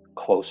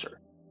closer.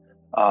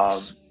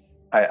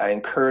 I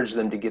encourage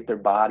them to get their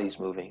bodies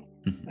moving,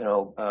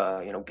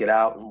 get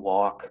out and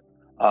walk.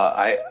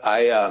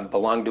 I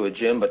belong to a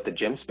gym, but the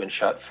gym's been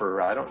shut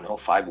for,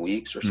 5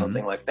 weeks or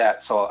something like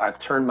that. So I've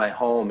turned my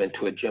home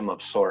into a gym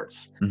of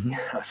sorts.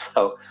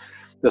 So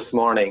this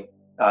morning,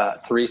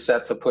 3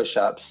 sets of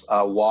push-ups,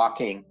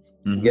 walking,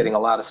 getting a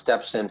lot of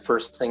steps in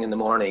first thing in the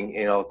morning.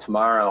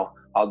 Tomorrow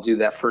I'll do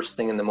that first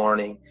thing in the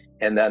morning,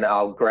 and then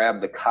I'll grab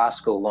the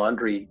Costco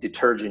laundry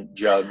detergent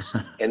jugs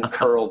and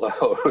curl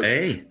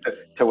those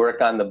to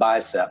work on the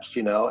biceps,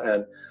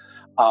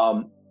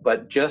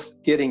 but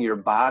just getting your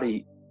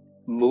body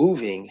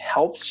moving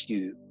helps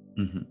you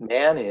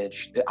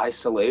manage the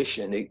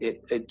isolation.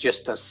 It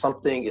just does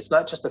something. It's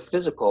not just a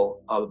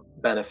physical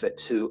benefit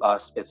to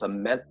us. There's a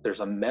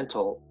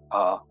mental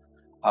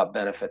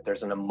benefit.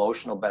 There's an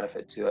emotional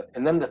benefit to it.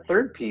 And then the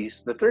third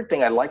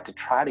thing I like to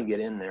try to get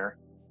in there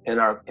in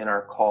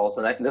our calls,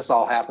 and this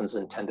all happens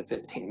in 10 to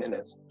 15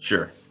 minutes.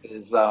 Sure.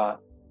 Is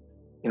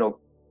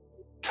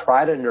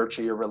try to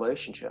nurture your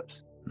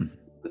relationships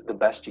the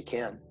best you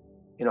can.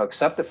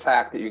 Accept the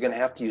fact that you're going to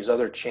have to use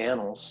other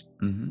channels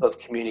of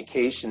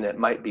communication that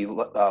might be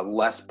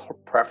less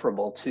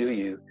preferable to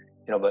you.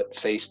 But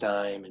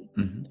FaceTime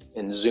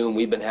and Zoom.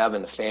 We've been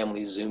having a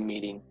family Zoom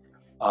meeting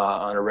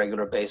on a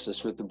regular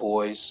basis with the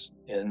boys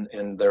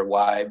and their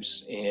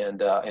wives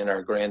and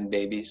our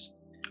grandbabies.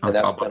 And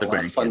that's been a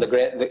lot of fun. The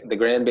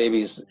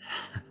grandbabies,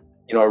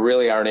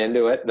 really aren't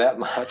into it that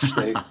much.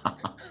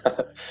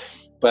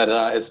 But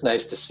it's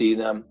nice to see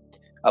them.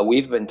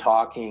 We've been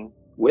talking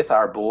with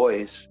our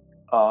boys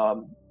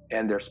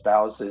and their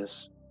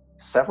spouses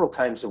several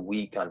times a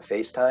week on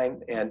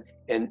FaceTime.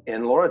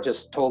 And Laura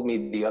just told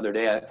me the other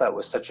day, I thought it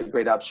was such a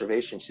great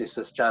observation. She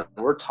says, John,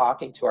 we're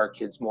talking to our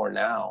kids more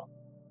now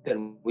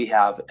than we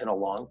have in a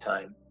long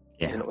time.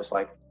 Yeah. And it was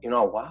like,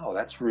 wow,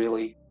 that's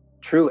really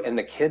true. And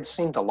the kids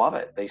seem to love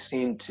it. They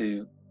seem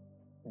to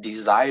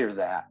desire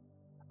that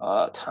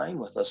time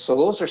with us. So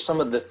those are some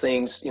of the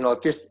things,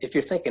 if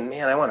you're thinking,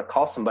 man, I want to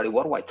call somebody,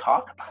 what do I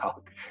talk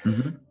about?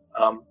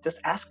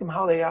 Just ask them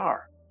how they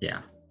are.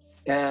 Yeah.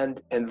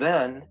 And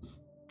then,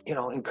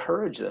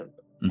 encourage them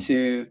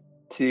to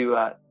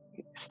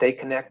stay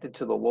connected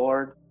to the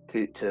Lord,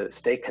 to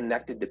stay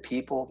connected to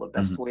people the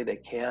best way they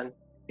can,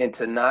 and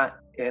to not,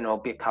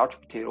 be a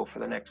couch potato for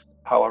the next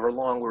however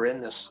long we're in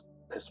this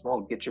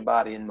mode. Get your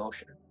body in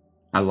motion.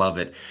 I love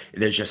it.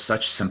 There's just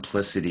such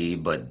simplicity,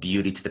 but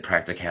beauty to the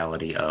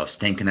practicality of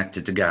staying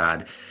connected to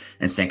God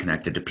and staying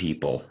connected to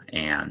people.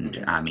 And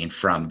Hmm. I mean,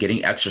 from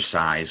getting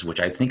exercise,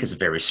 which I think is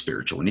very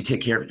spiritual. When you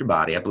take care of your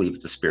body, I believe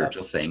it's a Yep.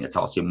 spiritual thing. It's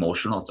also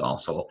emotional. It's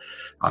also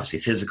obviously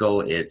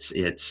physical. It's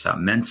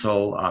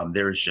mental.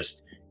 There's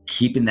just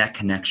keeping that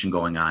connection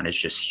going on is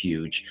just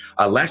huge.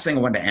 Last thing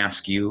I wanted to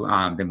ask you,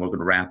 then we're going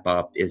to wrap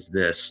up, is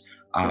this.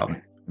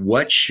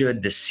 What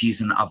should the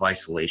season of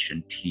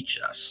isolation teach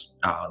us?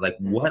 Like,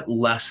 Mhm. what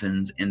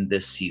lessons in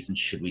this season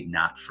should we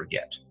not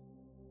forget?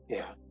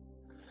 Yeah.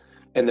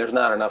 And there's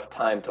not enough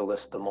time to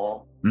list them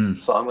all. Mm,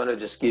 So I'm going to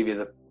just give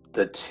you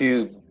the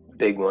two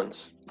big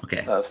ones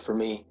okay. for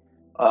me.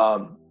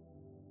 Um,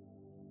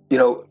 you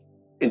know,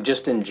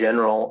 just in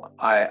general,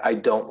 I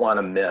don't want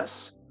to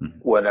miss Mm,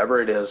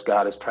 whatever it is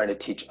God is trying to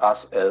teach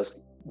us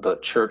as the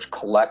church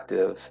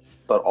collective,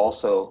 but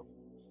also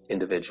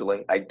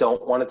individually. I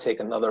don't want to take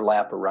another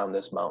lap around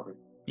this mountain.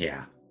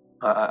 yeah.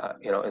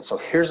 And so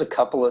here's a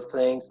couple of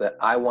things that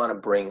I want to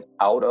bring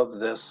out of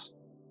this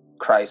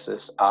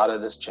crisis, out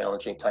of this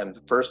challenging time.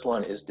 The first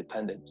one is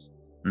dependence.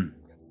 Mm,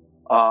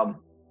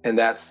 Um, and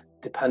that's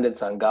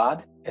dependence on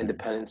God and mm,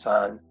 dependence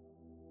on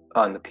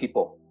the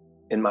people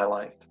in my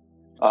life.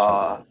 so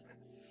Uh,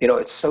 good.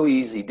 it's so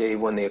easy,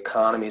 Dave, when the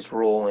economy's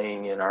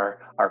rolling and our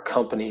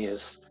company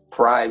is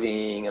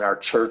thriving and our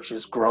church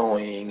is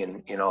growing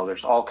and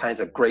there's all kinds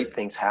of great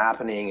things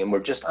happening and we're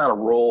just on a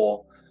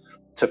roll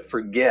to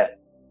forget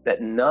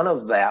that none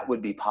of that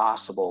would be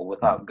possible Mm,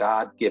 without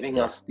God giving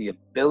yeah. us the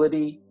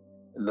ability,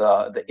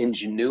 the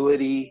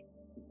ingenuity,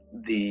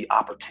 the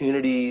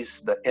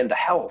opportunities, and the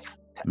health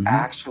to Hmm.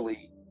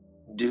 actually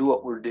do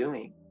what we're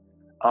doing.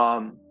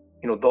 Um,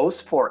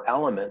 those four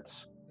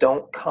elements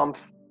don't come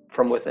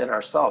from within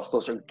ourselves.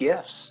 Those are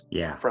gifts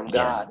Yeah. from Yeah.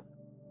 God.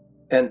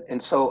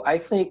 And so I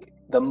think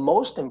the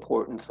most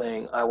important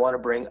thing I want to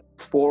bring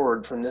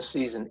forward from this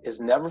season is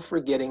never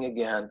forgetting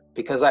again,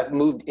 because I've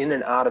moved in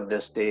and out of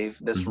this, Dave,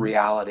 this Hmm.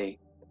 reality.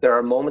 There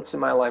are moments in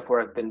my life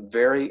where I've been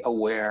very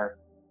aware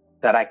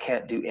that I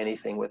can't do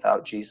anything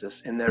without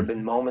Jesus. And there have been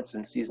Hmm. moments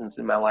and seasons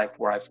in my life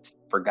where I've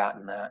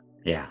forgotten that.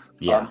 Yeah.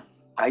 Yeah. Um,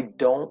 I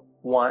don't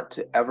want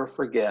to ever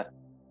forget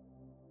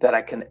that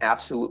I can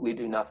absolutely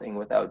do nothing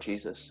without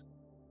Jesus.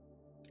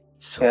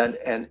 So And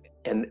good. and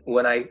and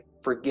when I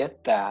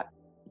forget that,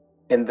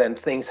 and then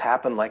things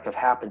happen like have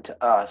happened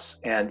to us,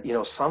 and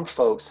some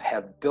folks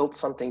have built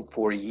something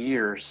for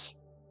years,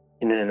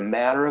 and in a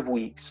matter of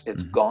weeks,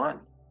 it's Hmm.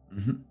 gone.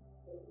 Hmm.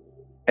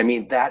 I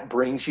mean, that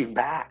brings you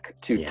back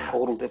to Yeah.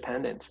 total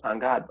dependence on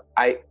God.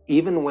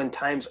 Even when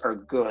times are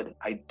good,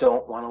 I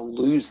don't want to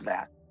lose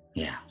that.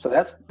 Yeah. So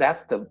that's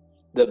the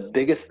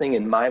biggest thing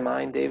in my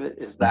mind, David,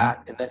 is Hmm.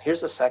 that. And then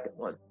here's the second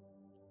one: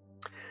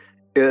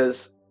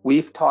 is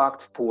we've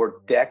talked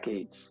for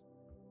decades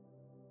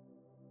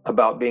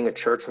about being a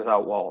church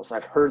without walls.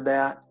 I've heard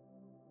that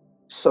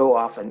so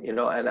often, and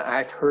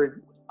I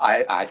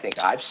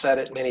think I've said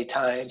it many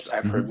times.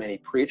 I've heard Hmm. many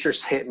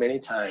preachers say it many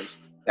times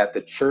that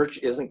the church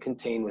isn't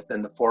contained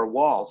within the four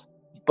walls.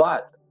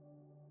 But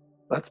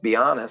let's be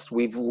honest,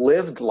 we've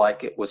lived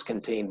like it was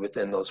contained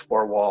within those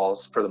four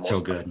walls for the So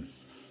most part. good.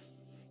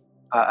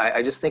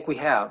 I just think we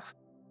have.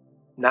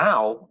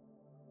 Now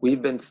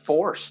we've been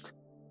forced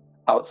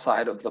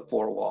outside of the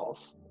four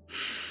walls.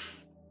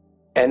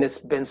 And it's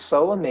been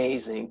so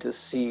amazing to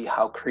see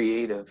how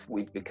creative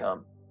we've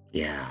become,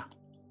 Yeah.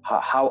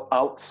 how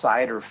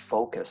outsider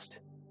focused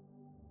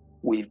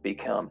we've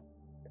become,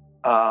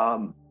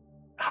 um,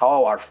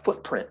 how our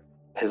footprint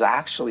has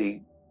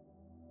actually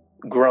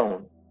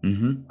grown.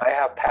 Hmm. I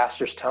have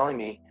pastors telling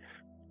me,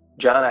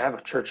 John, I have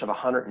a church of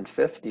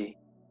 150,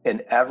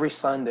 and every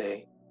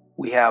Sunday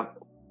we have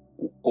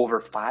over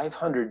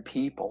 500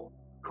 people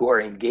who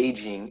are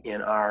engaging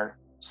in our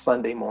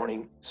Sunday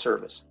morning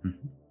service Hmm.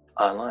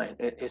 online.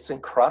 It's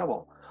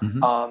incredible.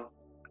 Hmm. Um,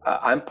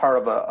 I'm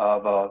part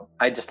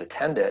I just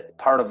attended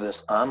part of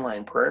this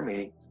online prayer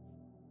meeting,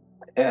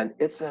 and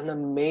it's an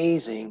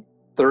amazing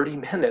 30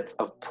 minutes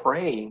of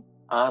praying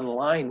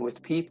online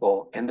with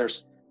people. And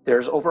there's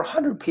over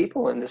 100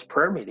 people in this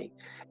prayer meeting.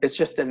 It's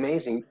just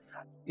amazing.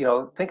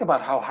 Think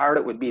about how hard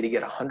it would be to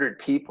get 100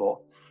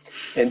 people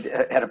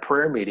at a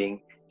prayer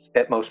meeting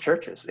at most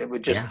churches. Yeah.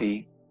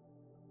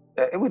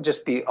 It would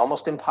just be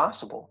almost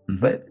impossible. Hmm.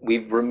 But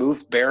we've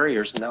removed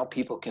barriers, and now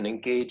people can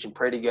engage and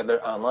pray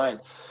together online.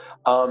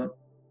 Um,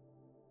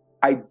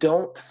 I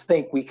don't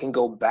think we can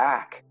go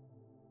back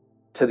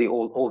to the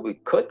old. Oh, we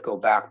could go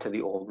back to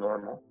the old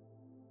normal,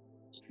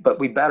 but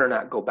we better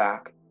not go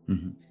back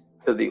Hmm.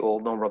 to the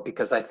old normal,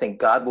 because I think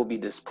God will be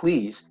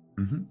displeased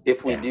Hmm.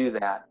 if we Yeah. do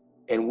that,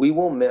 and we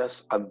will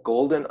miss a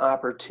golden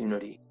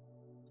opportunity,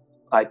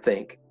 I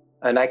think.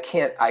 And I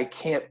can't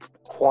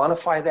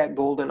quantify that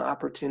golden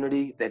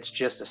opportunity. That's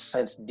just a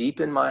sense deep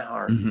in my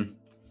heart Hmm.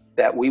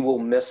 that we will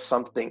miss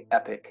something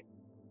epic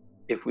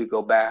if we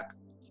go back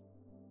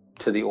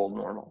to the old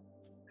normal.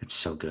 It's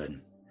so good.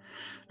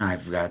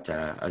 I've got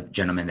a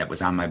gentleman that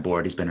was on my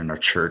board. He's been in our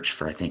church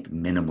for, I think,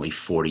 minimally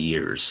 40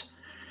 years.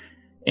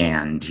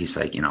 And he's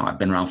like, I've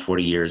been around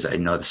 40 years. I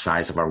know the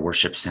size of our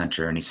worship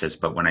center. And he says,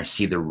 but when I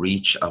see the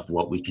reach of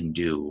what we can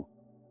do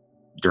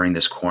during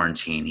this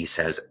quarantine, he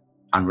says,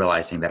 I'm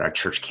realizing that our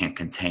church can't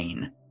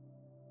contain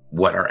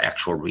what our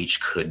actual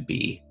reach could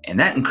be. And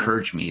that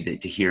encouraged me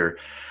to hear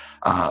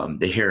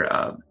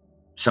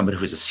somebody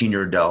who's a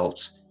senior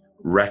adult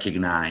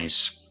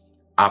recognize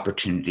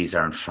opportunities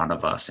are in front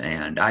of us.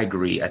 And I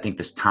agree. I think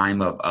this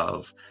time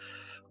of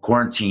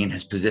quarantine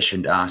has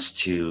positioned us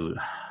to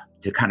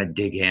kind of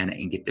dig in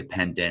and get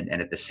dependent,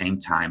 and at the same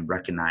time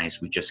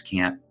recognize we just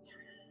can't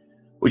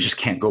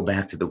go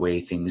back to the way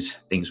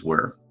things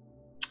were.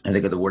 I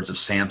think of the words of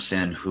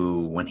Samson,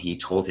 who, when he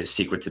told his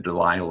secret to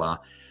Delilah,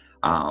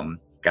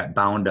 got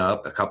bound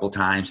up a couple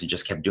times and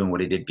just kept doing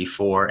what he did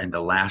before. And the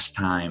last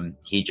time,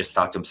 he just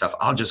thought to himself,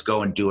 I'll just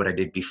go and do what I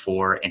did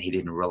before. And he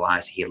didn't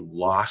realize he had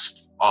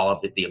lost all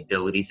of the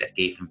abilities that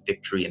gave him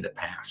victory in the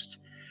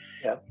past.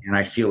 Yep. And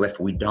I feel if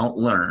we don't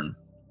learn,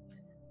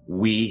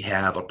 we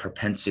have a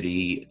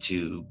propensity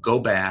to go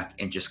back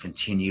and just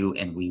continue,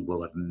 and we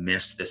will have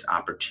missed this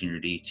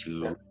opportunity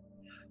to,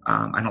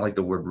 I don't like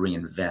the word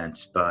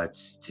reinvent, but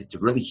to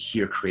really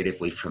hear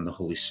creatively from the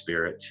Holy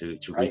Spirit to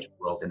reach the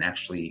world and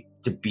actually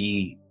to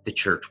be the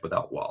church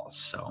without walls.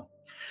 So,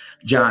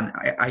 John,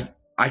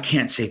 I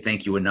can't say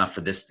thank you enough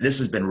for this. This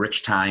has been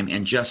rich time.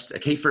 And just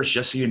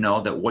so you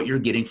know that what you're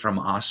getting from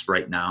us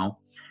right now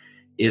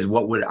is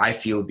what would I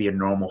feel would be a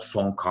normal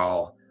phone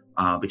call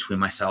between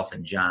myself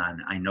and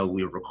John. I know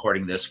we were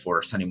recording this for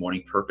a Sunday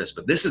morning purpose,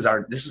 but this is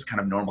kind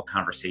of normal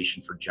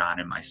conversation for John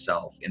and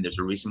myself. And there's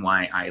a reason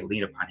why I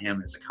lean upon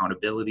him as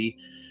accountability,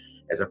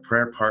 as a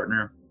prayer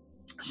partner,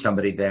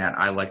 somebody that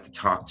I like to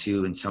talk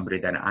to, and somebody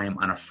that I am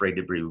unafraid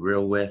to be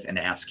real with and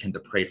ask him to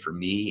pray for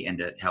me and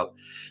to help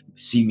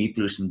see me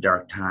through some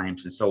dark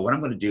times. And so what I'm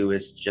going to do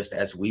is, just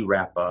as we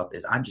wrap up,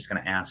 is I'm just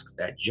going to ask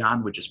that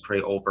John would just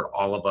pray over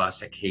all of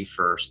us at K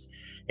First,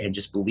 and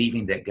just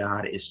believing that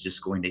God is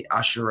just going to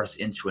usher us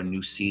into a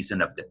new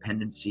season of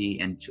dependency,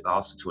 and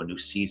also to a new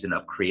season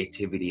of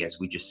creativity as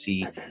we just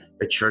see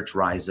the church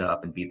rise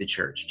up and be the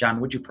church. John,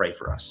 would you pray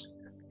for us?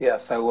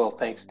 Yes, I will.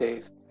 Thanks,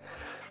 Dave.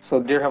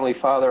 So, dear Heavenly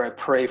Father, I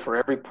pray for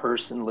every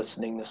person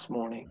listening this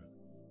morning.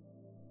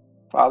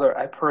 Father,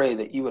 I pray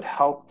that you would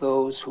help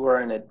those who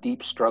are in a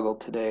deep struggle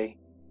today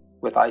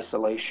with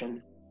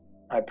isolation.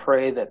 I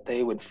pray that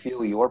they would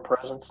feel your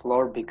presence,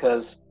 Lord,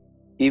 because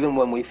even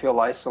when we feel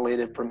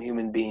isolated from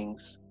human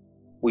beings,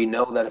 we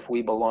know that if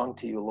we belong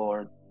to you,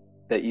 Lord,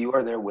 that you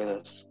are there with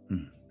us.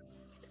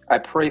 I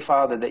pray,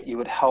 Father, that you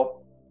would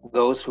help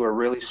those who are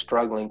really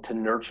struggling to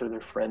nurture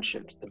their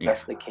friendships the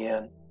best they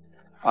can.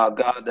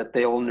 God, that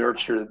they'll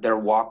nurture their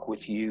walk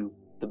with you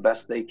the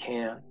best they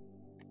can.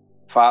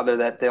 Father,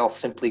 that they'll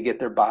simply get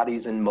their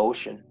bodies in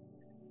motion.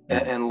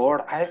 And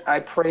Lord, I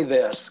pray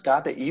this,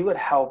 God, that you would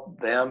help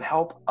them,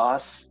 help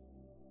us,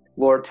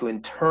 Lord, to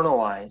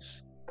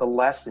internalize the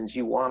lessons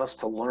you want us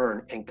to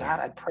learn. And God,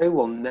 I pray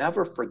we'll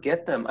never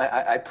forget them.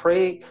 I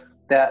pray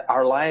that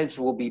our lives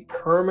will be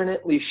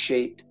permanently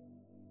shaped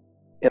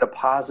in a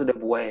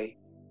positive way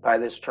by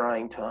this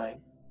trying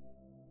time.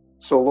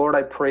 So Lord,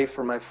 I pray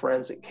for my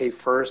friends at K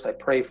First. I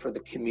pray for the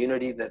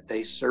community that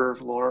they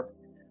serve, Lord,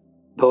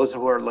 those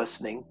who are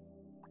listening,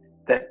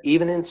 that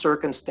even in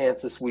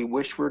circumstances we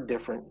wish were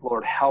different,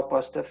 Lord, help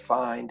us to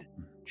find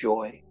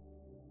joy.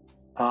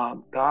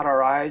 God,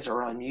 our eyes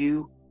are on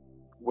you.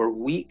 We're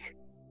weak,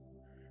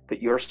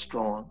 but you're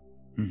strong.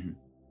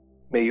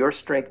 May your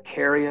strength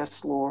carry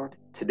us, Lord,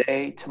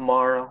 today,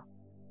 tomorrow,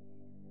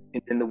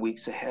 and in the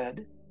weeks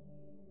ahead.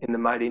 In the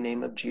mighty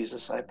name of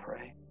Jesus, I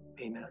pray.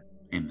 Amen.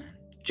 Amen.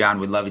 John,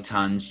 we love you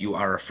tons. You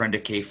are a friend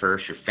of K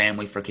First, your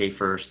family for K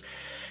First,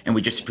 and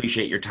we just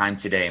appreciate your time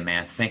today,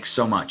 man. Thanks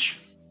so much.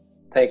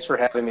 Thanks for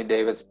having me,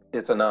 Dave.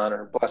 It's an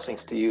honor.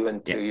 Blessings to you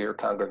and to your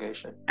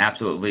congregation.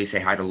 Absolutely. Say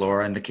hi to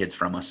Laura and the kids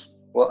from us.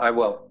 Well, I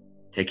will.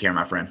 Take care,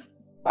 my friend.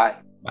 Bye.